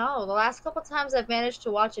don't know. The last couple times I've managed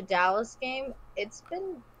to watch a Dallas game, it's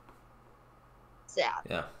been sad.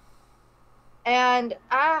 Yeah. And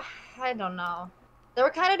I don't know. They were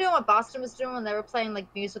kind of doing what Boston was doing when they were playing like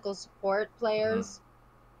musical support players.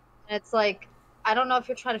 And it's like, I don't know if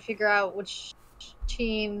you're trying to figure out which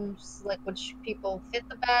teams, like which people fit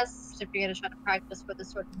the best, if you're going to try to practice for this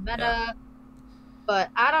sort of meta. Yeah. But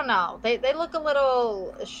I don't know. They look a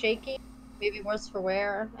little shaky, maybe worse for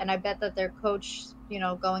wear. And I bet that their coach, you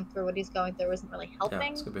know, going through what he's going through isn't really helping.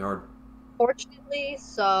 Yeah, it's going to be hard. Fortunately.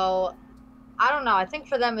 So I don't know. I think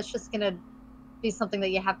for them, it's just going to be something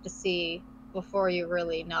that you have to see before you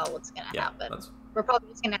really know what's going to happen. We're probably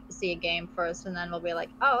just going to have to see a game first, and then we'll be like,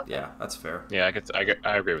 oh, okay. Yeah, that's fair. Yeah,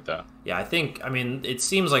 I agree with that. Yeah, I mean, it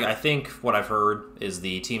seems like, I think what I've heard is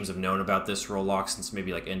the teams have known about this role lock since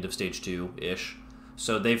maybe like end of stage 2-ish.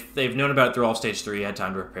 So they've known about it through all stage 3, had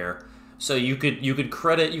time to prepare. So you could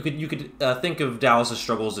think of Dallas'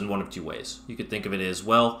 struggles in one of two ways. You could think of it as,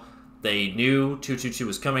 well, they knew 2-2-2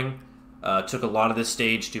 was coming, took a lot of this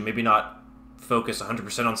stage to maybe not focus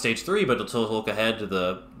 100% on stage 3, but to look ahead to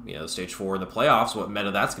the stage 4 in the playoffs, what meta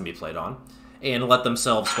that's going to be played on, and let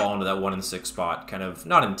themselves fall into that 1-6 spot, kind of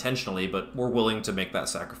not intentionally, but we're willing to make that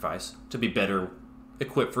sacrifice to be better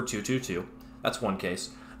equipped for 2-2-2. That's one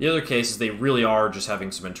case. The other case is they really are just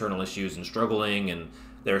having some internal issues and struggling, and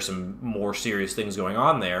there are some more serious things going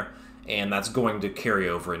on there, and that's going to carry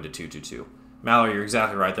over into 2-2-2. Mallory, you're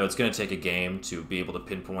exactly right, though. It's going to take a game to be able to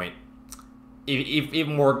pinpoint,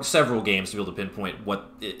 even more, several games to be able to pinpoint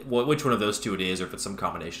which one of those two it is, or if it's some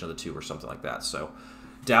combination of the two or something like that. So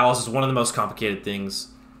Dallas is one of the most complicated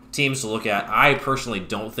teams to look at. I personally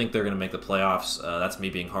don't think they're going to make the playoffs. That's me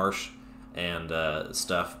being harsh and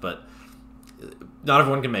stuff, but not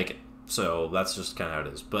everyone can make it. So that's just kind of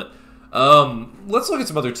how it is. But let's look at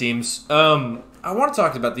some other teams. I want to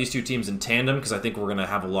talk about these two teams in tandem because I think we're going to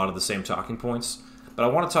have a lot of the same talking points. But I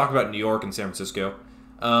want to talk about New York and San Francisco.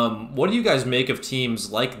 What do you guys make of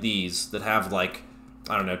teams like these that have, like,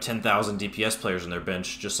 I don't know, 10,000 DPS players on their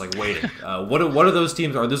bench just, like, waiting? What are those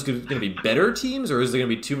teams? Are those going to be better teams, or is there going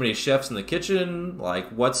to be too many chefs in the kitchen? Like,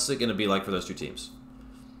 what's it going to be like for those two teams?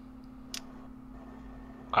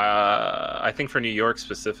 I think for New York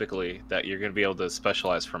specifically, that you're going to be able to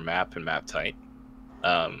specialize for map and map type.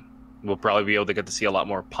 We'll probably be able to get to see a lot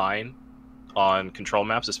more Pine on control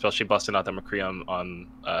maps, especially busting out the McCree on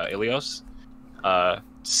Ilios.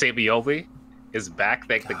 Sabiovi is back,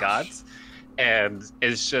 thank the gods, and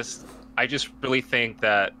it's just, I just really think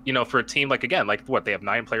that, for a team like, again, like what, they have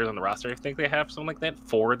 9 players on the roster, I think they have something like that,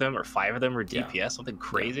 4 of them or 5 of them are DPS, something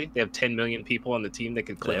crazy. They have 10 million people on the team that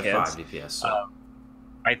can click they have heads. 5 DPS. So.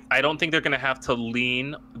 I don't think they're going to have to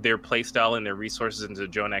lean their playstyle and their resources into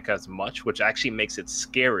Jonak as much, which actually makes it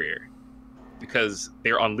scarier because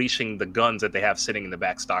they're unleashing the guns that they have sitting in the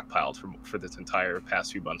back stockpiled for this entire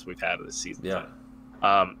past few months we've had of this season. Yeah.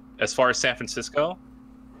 As far as San Francisco,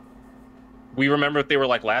 we remember what they were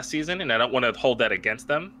like last season, and I don't want to hold that against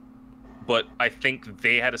them, but I think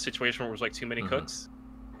they had a situation where it was like too many cooks.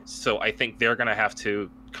 So I think they're going to have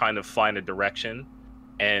to kind of find a direction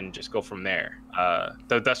and just go from there.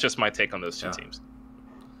 That's just my take on those two teams.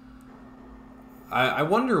 I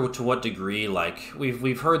wonder to what degree, like,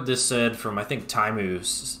 we've heard this said from, I think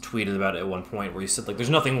Taimu's tweeted about it at one point, where he said, like, there's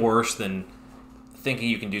nothing worse than thinking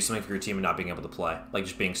you can do something for your team and not being able to play, like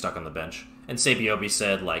just being stuck on the bench. And Sabiobi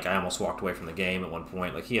said, like, I almost walked away from the game at one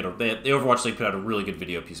point. Like, the Overwatch League put out a really good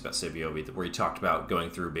video piece about Sabiobi where he talked about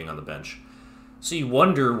going through being on the bench. So you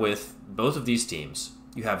wonder, with both of these teams,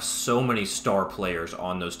 you have so many star players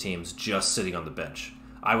on those teams just sitting on the bench.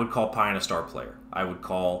 I would call Pine a star player. I would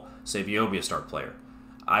call Sabiobi a star player.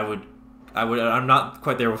 I'm not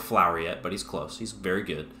quite there with Flower yet, but he's close. He's very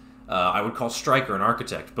good. I would call Striker an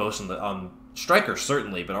architect, both on Striker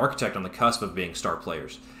certainly, but Architect on the cusp of being star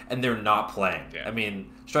players, and they're not playing. Yeah. I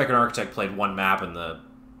mean, Striker and Architect played one map and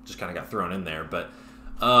just kind of got thrown in there, but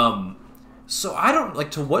so I don't,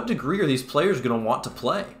 like, to what degree are these players going to want to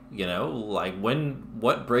play? Like,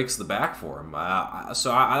 what breaks the back for them?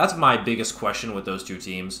 That's my biggest question with those two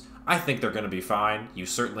teams. I think they're going to be fine. You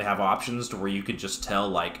certainly have options to where you could just tell,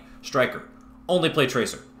 like, Striker, only play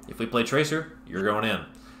Tracer. If we play Tracer, you're going in.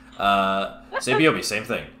 Sabiobi, same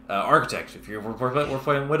thing. Architect, if we're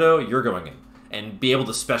playing Widow, you're going in. And be able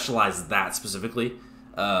to specialize that specifically.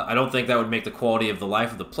 I don't think that would make the quality of the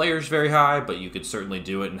life of the players very high, but you could certainly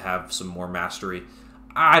do it and have some more mastery.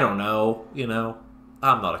 I don't know,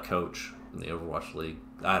 I'm not a coach in the Overwatch League.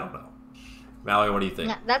 I don't know. Mallory, what do you think?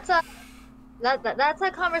 Yeah, that's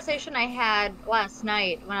a conversation I had last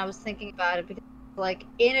night when I was thinking about it, because, like,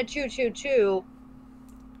 in a 2-2-2,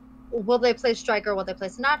 will they play Striker or will they play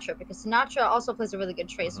Sinatra? Because Sinatra also plays a really good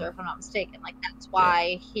Tracer, if I'm not mistaken. Like, that's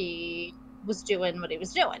why he was doing what he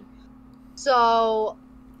was doing. So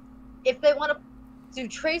if they want to do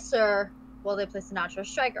Tracer, Will they play Sinatra or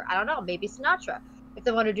Striker? I don't know. Maybe Sinatra. If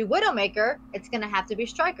they want to do Widowmaker, it's going to have to be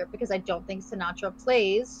Striker because I don't think Sinatra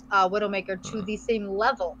plays Widowmaker to the same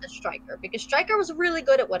level as Striker because Striker was really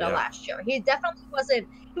good at Widow last year. He definitely wasn't.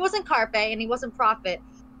 He wasn't Carpe and he wasn't Prophet,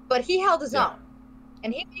 but he held his own,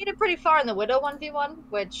 and he made it pretty far in the Widow 1v1,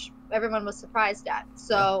 which everyone was surprised at.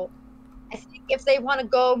 So I think if they want to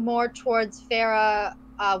go more towards Pharah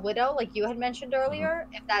Widow, like you had mentioned earlier,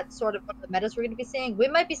 if that's sort of one of the metas we're going to be seeing, we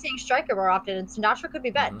might be seeing Striker more often, and Sinatra could be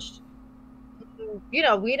benched. You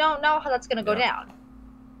know, we don't know how that's going to go down.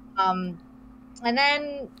 And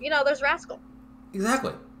then, you know, there's Rascal.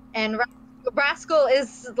 Exactly. And Rascal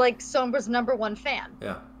is, like, Sombra's #1 fan.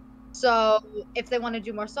 Yeah. So if they want to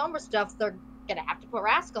do more Sombra stuff, they're going to have to put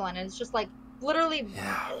Rascal in. And it's just, like, literally,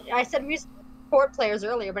 I said musical support players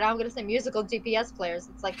earlier, but now I'm going to say musical DPS players.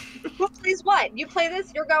 It's like, who plays what? You play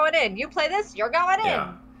this, you're going in. You play this, you're going in.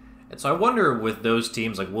 And so I wonder with those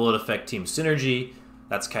teams, like, will it affect team synergy?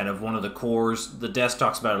 That's kind of one of the cores. The desk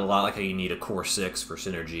talks about it a lot, like how you need a core 6 for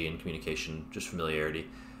synergy and communication, just familiarity.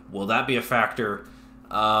 Will that be a factor?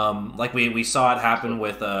 Like we saw it happen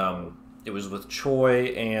with, it was with Choi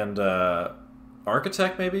and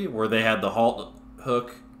Architect maybe, where they had the halt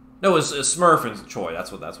hook. No, it was Smurf and Choi.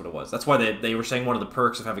 That's what it was. That's why they were saying one of the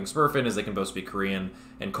perks of having Smurf in is they can both speak Korean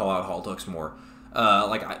and call out halt hooks more.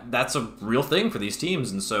 That's a real thing for these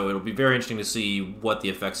teams, and so it'll be very interesting to see what the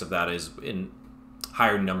effects of that is in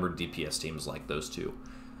higher numbered DPS teams like those two.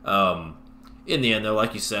 In the end, though,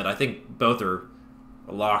 like you said, I think both are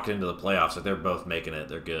locked into the playoffs. Like they're both making it.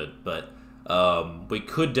 They're good. But we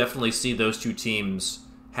could definitely see those two teams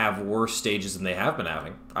have worse stages than they have been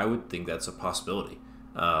having. I would think that's a possibility.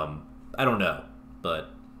 I don't know,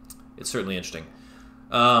 but it's certainly interesting.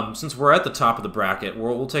 Since we're at the top of the bracket,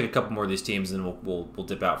 we'll take a couple more of these teams and then we'll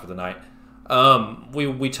dip out for the night.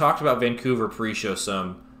 We talked about Vancouver pre-show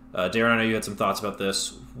some. Darren, I know you had some thoughts about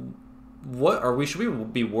this. Should we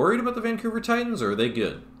be worried about the Vancouver Titans, or are they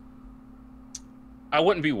good? I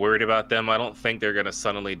wouldn't be worried about them. I don't think they're going to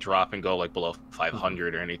suddenly drop and go like below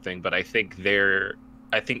 500 or anything, but I think the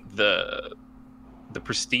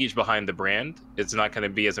prestige behind the brand is not going to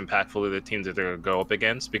be as impactful to the teams that they're going to go up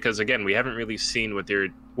against, because again, we haven't really seen what they're,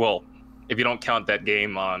 well, if you don't count that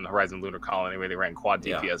game on Horizon Lunar Colony where they ran quad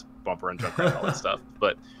DPS, bumper and jump and all that stuff,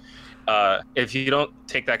 but if you don't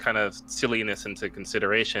take that kind of silliness into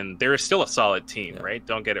consideration, they're still a solid team, right?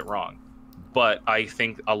 Don't get it wrong. But I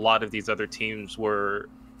think a lot of these other teams were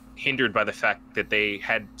hindered by the fact that they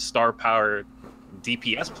had star power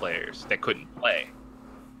DPS players that couldn't play.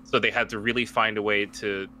 So they had to really find a way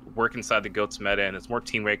to work inside the GOATS meta, and it's more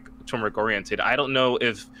teamwork oriented. I don't know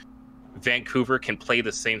if Vancouver can play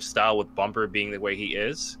the same style with Bumper being the way he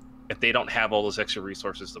is if they don't have all those extra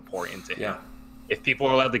resources to pour into him. If people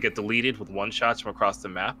are allowed to get deleted with one-shots from across the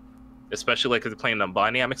map, especially like if they're playing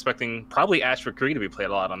Numbani, I'm expecting probably Ash for Kree to be played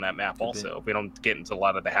a lot on that map also. If we don't get into a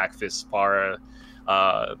lot of the Hack Fist, Spara,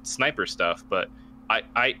 sniper stuff. But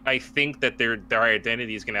I think that their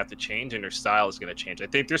identity is going to have to change and their style is going to change. I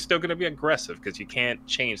think they're still going to be aggressive because you can't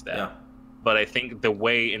change that. But I think the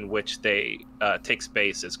way in which they take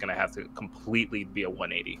space is going to have to completely be a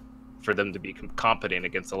 180 for them to be competent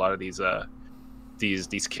against a lot of these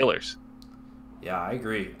killers. Yeah, I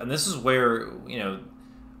agree. And this is where,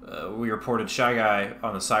 we reported, Shy Guy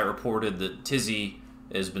on the site reported that Tizzy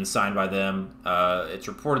has been signed by them. It's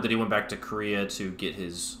reported that he went back to Korea to get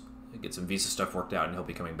some visa stuff worked out, and he'll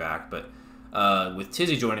be coming back. But with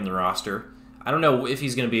Tizzy joining the roster, I don't know if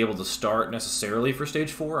he's going to be able to start necessarily for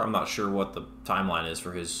Stage 4. I'm not sure what the timeline is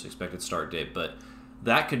for his expected start date, but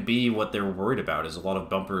that could be what they're worried about, is a lot of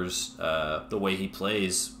Bumpers, the way he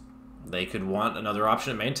plays. They could want another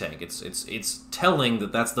option at main tank. It's telling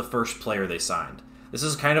that that's the first player they signed. This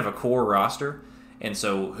is kind of a core roster, and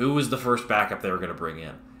so who is the first backup they were going to bring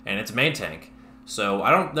in? And it's main tank. So I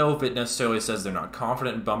don't know if it necessarily says they're not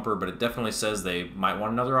confident in Bumper, but it definitely says they might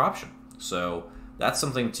want another option. So that's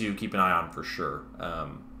something to keep an eye on for sure. I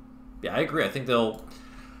agree. I think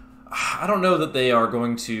I don't know that they are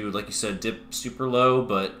going to, like you said, dip super low,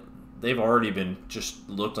 but they've already been just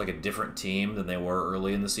looked like a different team than they were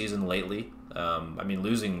early in the season lately.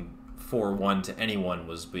 Losing 4-1 to anyone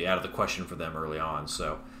was out of the question for them early on.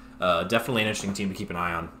 So definitely an interesting team to keep an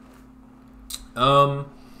eye on.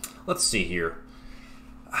 Let's see here.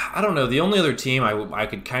 I don't know. The only other team I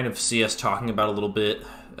could kind of see us talking about a little bit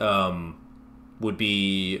would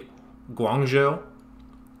be Guangzhou.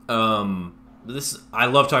 I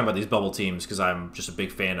love talking about these bubble teams because I'm just a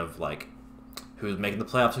big fan of who's making the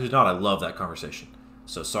playoffs, who's not. I love that conversation.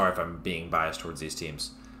 So sorry if I'm being biased towards these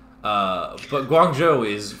teams. But Guangzhou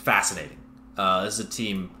is fascinating. This is a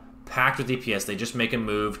team packed with DPS. They just make a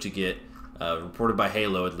move to get reported by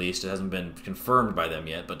Halo at least. It hasn't been confirmed by them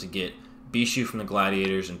yet, but to get Bishu from the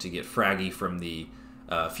Gladiators and to get Fraggy from the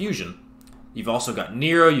Fusion, you've also got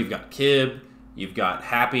Nero, you've got Kib, you've got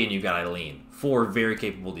Happy, and you've got Eileen. 4 very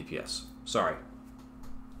capable DPS. Sorry.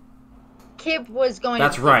 Kib was going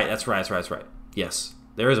That's to... right. Yes,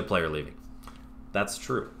 there is a player leaving. That's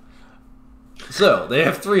true. So, they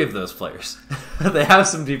have 3 of those players. They have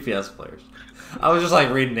some DPS players. I was just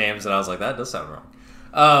like reading names and I was like, that does sound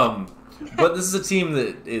wrong. But this is a team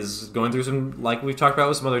that is going through some, like we've talked about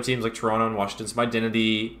with some other teams like Toronto and Washington, some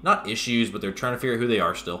identity, not issues, but they're trying to figure out who they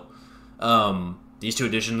are still. These 2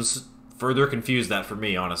 additions further confuse that for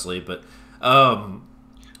me, honestly. But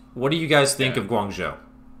what do you guys think of Guangzhou?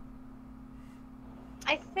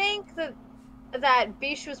 I think that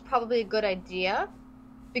Bishu is probably a good idea,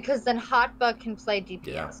 because then Hotba can play DPS.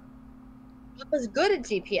 Yeah. Hotba's good at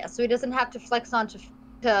DPS, so he doesn't have to flex onto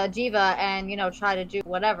Diva and, try to do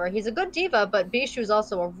whatever. He's a good Diva, but Bishu's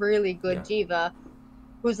also a really good Diva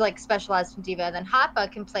who's, like, specialized in Diva. And then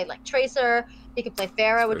Hotba can play, like, Tracer. He can play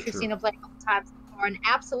Pharah, which we've seen him play a couple times before, and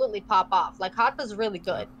absolutely pop off. Like, Hotba's really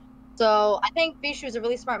good. So I think Bishu's a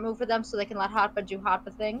really smart move for them, so they can let Hotba do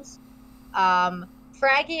Hotba things.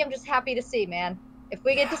 Fraggy, I'm just happy to see, man. If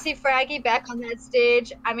we get to see Fraggy back on that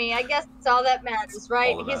stage, I mean, I guess it's all that matters,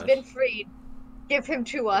 right? He's been freed. Give him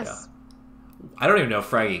to us. Yeah. I don't even know if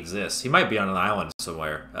Fraggy exists. He might be on an island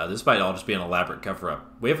somewhere. This might all just be an elaborate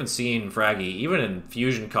cover-up. We haven't seen Fraggy, even in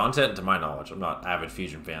Fusion content, to my knowledge. I'm not an avid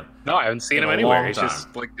Fusion fan. No, I haven't seen him anywhere. He's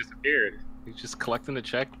just, like, disappeared. He's just collecting the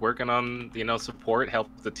check, working on, support, help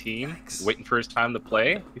the team, waiting for his time to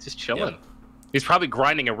play. He's just chilling. Yeah. He's probably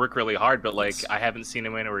grinding and work really hard, but, like, I haven't seen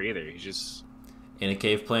him anywhere either. He's just... in a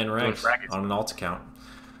cave playing ranks on an alt account.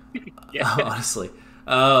 Yeah. Honestly.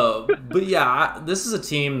 But yeah, this is a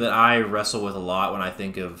team that I wrestle with a lot when I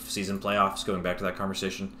think of season playoffs, going back to that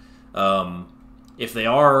conversation. If they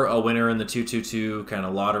are a winner in the 2-2-2 kind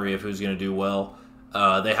of lottery of who's going to do well,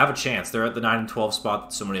 they have a chance. They're at the 9-12 spot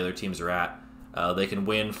that so many other teams are at. They can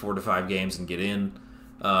win 4 to 5 games and get in.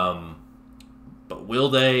 But will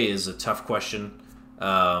they is a tough question.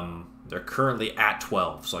 They're currently at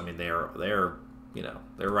 12, so I mean they're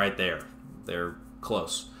right there. They're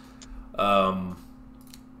close.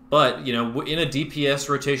 But, in a DPS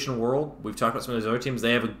rotation world, we've talked about some of those other teams,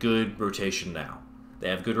 they have a good rotation now. They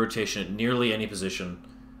have good rotation at nearly any position.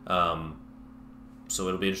 So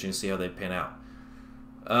it'll be interesting to see how they pan out.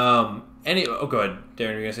 Go ahead. Darren,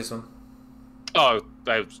 you're going to say something?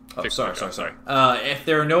 Sorry. If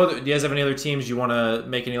there are no other... Do you guys have any other teams you want to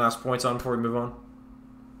make any last points on before we move on?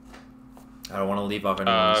 I don't want to leave off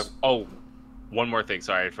anyone's... one more thing.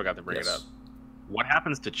 Sorry, I forgot to bring it up. What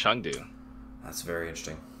happens to Chengdu? That's very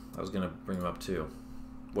interesting. I was going to bring him up too.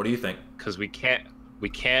 What do you think? Because we can't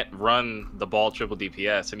run the ball triple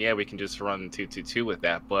DPS, and we can just run 2-2-2 with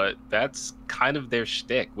that, but that's kind of their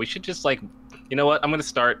shtick. We should just, like, you know what? I'm going to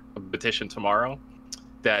start a petition tomorrow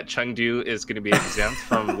that Chengdu is going to be exempt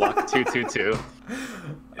from block 2-2-2.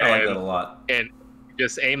 I like that a lot. And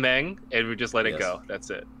just amen, and we just let it go. That's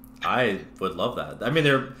it. I would love that. I mean,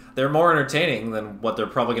 they're more entertaining than what they're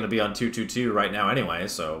probably going to be on 2-2-2 right now anyway,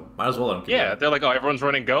 so might as well let them keep going. They're like, everyone's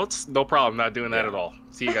running goats? No problem, not doing that at all.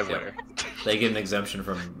 See you guys later. They get an exemption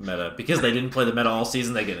from meta. Because they didn't play the meta all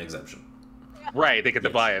season, they get an exemption. Right, they get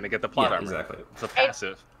the buy-in, they get the plot armor. Exactly. It's a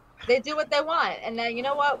passive. They do what they want, and then, you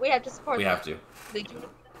know what? We have to support them. We have to. They do.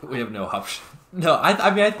 We have no option. No,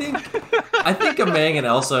 I mean, I think Amang and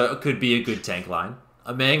Elsa could be a good tank line.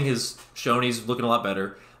 Amang has shown he's looking a lot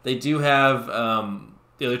better. They do have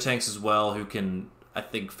the other tanks as well who can, I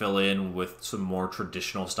think, fill in with some more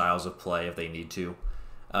traditional styles of play if they need to.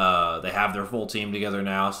 They have their full team together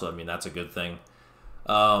now, so, I mean, that's a good thing.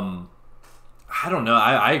 I don't know.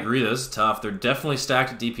 I agree this is tough. They're definitely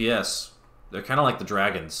stacked at DPS. They're kind of like the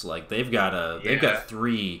Dragons. Like, they've got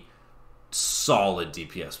 3 solid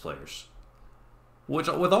DPS players. Which,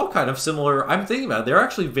 with all kind of similar... I'm thinking about it. They're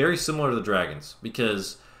actually very similar to the Dragons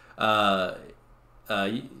because...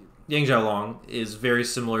 Yang Xiaolong is very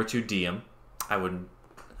similar to Diem. I wouldn't,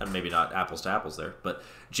 maybe not apples to apples there, but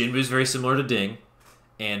Jinbu's very similar to Ding,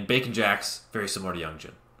 and Bacon Jack's very similar to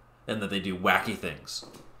Youngjin, and that they do wacky things.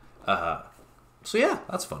 So yeah,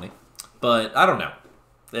 that's funny, but I don't know.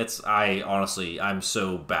 I'm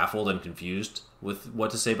so baffled and confused with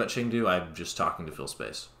what to say about Chengdu. I'm just talking to fill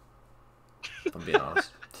space. If I'm being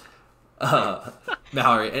honest.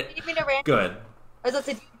 Mallory, go ahead.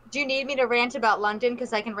 Do you need me to rant about London?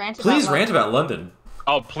 Because I can rant about Please London. rant about London.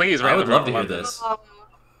 Oh, please rant I would about love to hear London. this.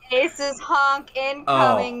 Aces honk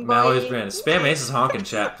incoming, boy. Mallory's rant. Spam Aces honk in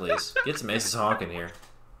chat, please. Get some Aces honk in here.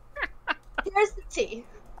 Here's the tea.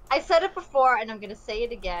 I said it before, and I'm gonna say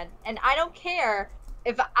it again. And I don't care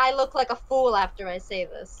if I look like a fool after I say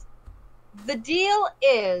this. The deal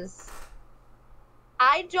is,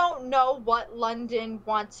 I don't know what London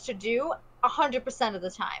wants to do 100% of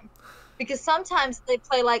the time. Because sometimes they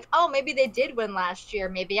play like, oh, maybe they did win last year.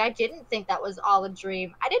 Maybe I didn't think that was all a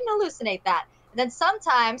dream. I didn't hallucinate that. And then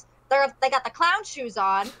sometimes they got the clown shoes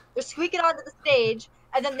on, they're squeaking onto the stage,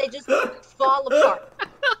 and then they just fall apart.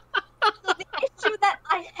 So the issue that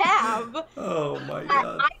I have, Oh my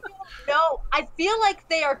god. I don't know. I feel like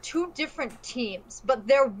they are two different teams, but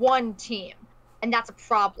they're one team, and that's a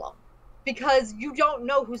problem because you don't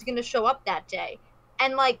know who's going to show up that day.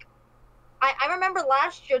 And like, I remember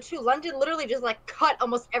last year too, London literally just like cut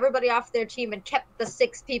almost everybody off their team and kept the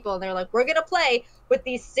 6 people. And they're like, we're going to play with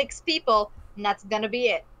these 6 people, and that's going to be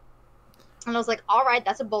it. And I was like, all right,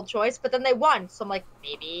 that's a bold choice. But then they won. So I'm like,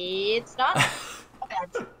 maybe it's not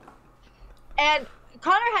bad. And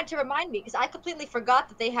Connor had to remind me because I completely forgot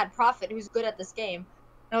that they had Prophet, who's good at this game.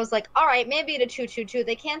 And I was like, all right, maybe in a 2-2-2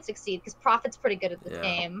 they can succeed because Prophet's pretty good at this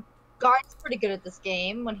game. Guard's pretty good at this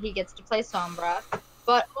game when he gets to play Sombra.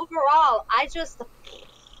 But overall, I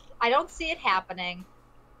don't see it happening.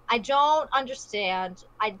 I don't understand.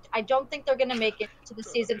 I don't think they're going to make it to the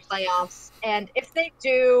season playoffs. And if they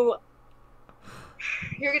do,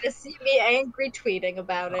 you're going to see me angry tweeting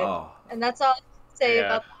about it. Oh. And that's all I can say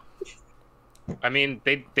about that. I mean,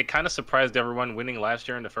 they kind of surprised everyone winning last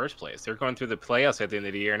year in the first place. They're going through the playoffs at the end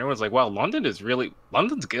of the year, and everyone's like, wow, London's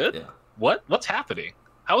good? Yeah. What's happening?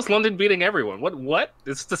 How is London beating everyone? What?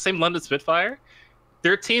 Is it the same London Spitfire?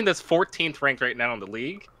 They're a team that's 14th ranked right now in the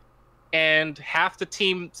league, and half the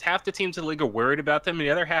teams in the league are worried about them, and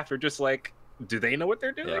the other half are just like, do they know what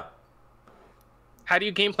they're doing? Yeah. How do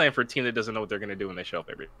you game plan for a team that doesn't know what they're going to do when they show up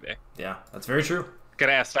every day? Yeah, that's very true.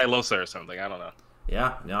 Gotta ask Stylosa or something. I don't know.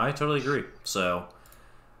 Yeah, no, I totally agree. So,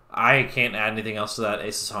 I can't add anything else to that.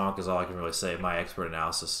 Aces Honk is all I can really say. My expert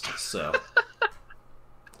analysis. So,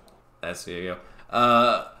 there you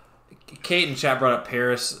go. Kate in chat brought up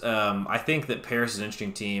Paris. I think that Paris is an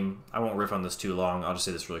interesting team. I won't riff on this too long. I'll just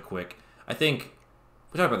say this really quick. I think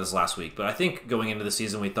we talked about this last week, but I think going into the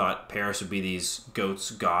season we thought Paris would be these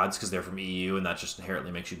GOATs gods because they're from EU, and that just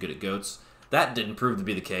inherently makes you good at GOATs. That didn't prove to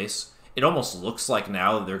be the case. It almost looks like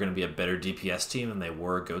now that they're going to be a better DPS team than they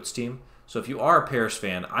were a GOATs team. So if you are a Paris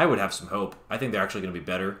fan, I would have some hope. I think they're actually going to be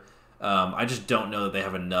better. I just don't know that they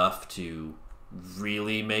have enough to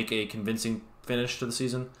really make a convincing finish to the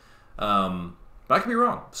season. But I could be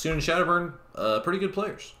wrong. Soon and Shadowburn, pretty good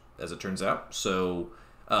players, as it turns out. So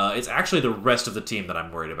it's actually the rest of the team that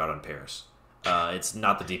I'm worried about on Paris. It's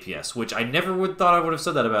not the DPS, which I never would thought I would have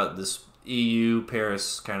said that about this EU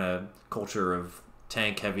Paris kind of culture of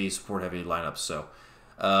tank heavy, support heavy lineups. So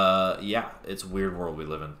yeah, it's a weird world we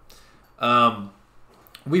live in.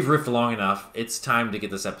 We've riffed long enough. It's time to get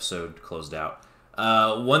this episode closed out.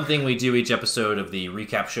 One thing we do each episode of the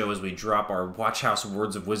recap show is we drop our WatchHaus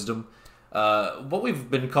words of wisdom. What we've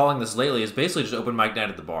been calling this lately is basically just open mic night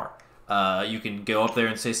at the bar. You can go up there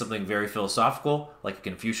and say something very philosophical, like a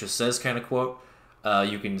Confucius says kind of quote.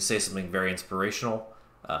 You can say something very inspirational,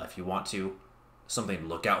 if you want to. Something to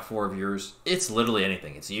look out for of yours. It's literally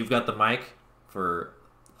anything. It's you've got the mic for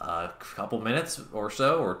a couple minutes or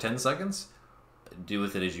so, or 10 seconds. Do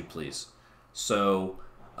with it as you please. So,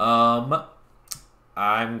 I'm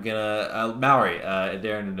gonna Mallory.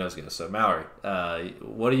 Darren knows gonna. So Mallory,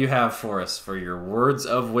 what do you have for us for your words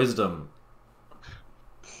of wisdom?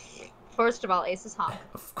 First of all, Aces Honk.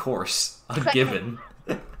 Of course, a given.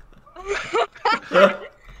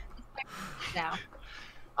 Now,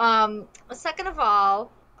 second of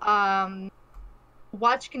all,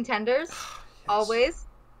 watch Contenders. Yes. Always.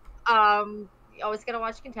 You always gotta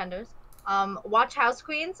watch Contenders. Watch House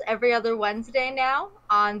Queens every other Wednesday now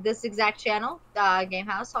on this exact channel, Game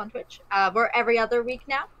Haus on Twitch. We're every other week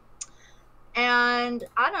now. And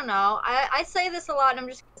I don't know. I say this a lot, and I'm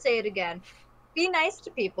just going to say it again. Be nice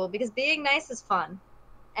to people, because being nice is fun.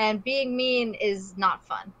 And being mean is not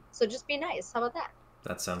fun. So just be nice. How about that?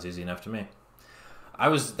 That sounds easy enough to me.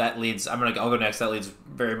 I'll go next. That leads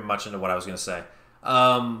very much into what I was going to say.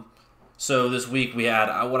 So this week we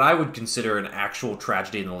had what I would consider an actual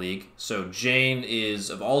tragedy in the league. So Jane is,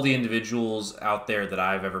 of all the individuals out there that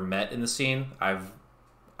I've ever met in the scene, I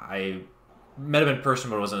met him in person,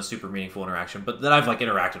 but it wasn't a super meaningful interaction, but that I've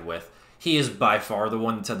interacted with. He is by far the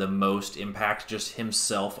one that's had the most impact, just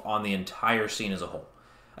himself, on the entire scene as a whole.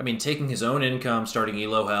 I mean, taking his own income, starting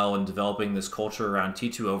Elo Hell, and developing this culture around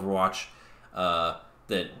T2 Overwatch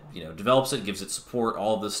that develops it, gives it support,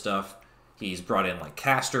 all of this stuff. He's brought in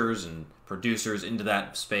casters and producers into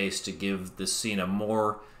that space to give this scene a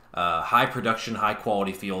more high production, high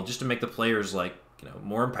quality feel, just to make the players like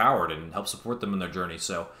more empowered and help support them in their journey.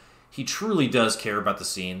 So he truly does care about the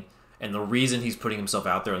scene, and the reason he's putting himself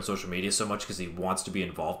out there on social media so much because he wants to be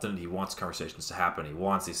involved in it. He wants conversations to happen. He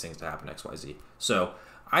wants these things to happen. XYZ. So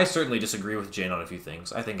I certainly disagree with Jane on a few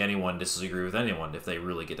things. I think anyone disagree with anyone if they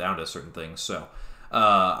really get down to certain things. So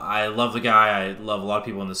I love the guy. I love a lot of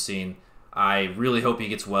people in the scene. I really hope he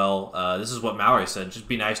gets well. This is what Mallory said. Just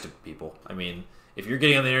be nice to people. I mean, if you're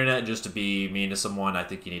getting on the internet just to be mean to someone, I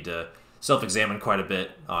think you need to self-examine quite a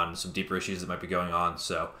bit on some deeper issues that might be going on.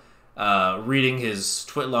 So reading his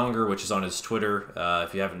twit longer, which is on his Twitter,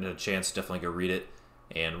 if you haven't had a chance, definitely go read it.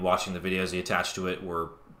 And watching the videos he attached to it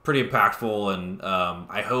were pretty impactful, and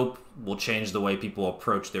I hope will change the way people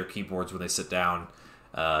approach their keyboards when they sit down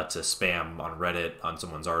to spam on Reddit on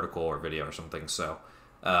someone's article or video or something. So,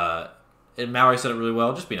 and Mallory said it really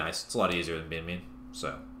well. Just be nice. It's a lot easier than being mean.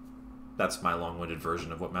 So, that's my long-winded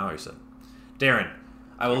version of what Mallory said. Darren,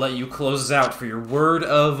 I will let you close us out for your word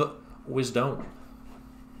of wisdom.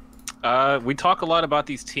 We talk a lot about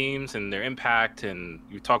these teams and their impact, and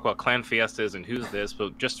you talk about clan fiestas and who's this,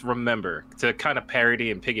 but just remember to kind of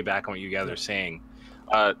parody and piggyback on what you guys are saying.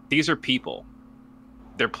 These are people.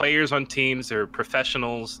 They're players on teams. They're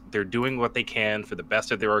professionals. They're doing what they can for the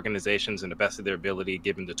best of their organizations and the best of their ability,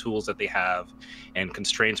 given the tools that they have and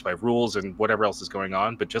constraints by rules and whatever else is going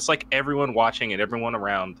on. But just like everyone watching and everyone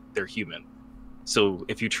around, they're human. So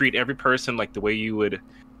if you treat every person like the way you would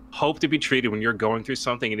hope to be treated when you're going through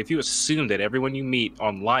something, and if you assume that everyone you meet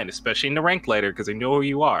online, especially in the ranked ladder, because they know who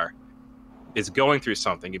you are, is going through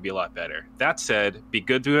something, it'd be a lot better. That said, be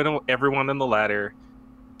good to everyone on the ladder.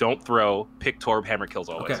 Don't throw. Pick Torb. Hammer kills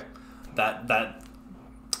always. Okay, that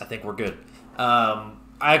I think we're good.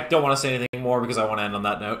 I don't want to say anything more because I want to end on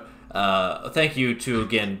that note. Thank you to,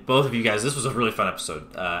 again, both of you guys. This was a really fun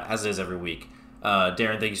episode, as it is every week.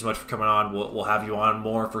 Darren, thank you so much for coming on. We'll have you on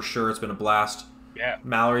more for sure. It's been a blast. Yeah.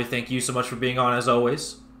 Mallory, thank you so much for being on as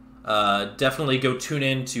always. Definitely go tune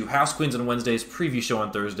in to House Queens on Wednesdays, preview show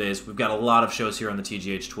on Thursdays. We've got a lot of shows here on the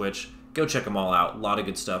TGH Twitch. Go check them all out. A lot of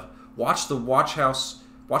good stuff. Watch the WatchHaus,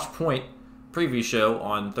 Watch Point preview show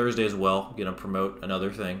on Thursday as well. Gonna promote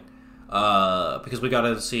another thing because we got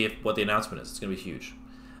to see what the announcement is. It's gonna be huge.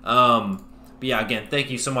 But yeah, again, thank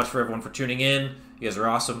you so much for everyone for tuning in. You guys are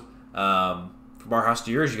awesome. From our house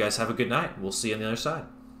to yours, you guys have a good night. We'll see you on the other side.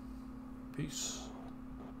 Peace.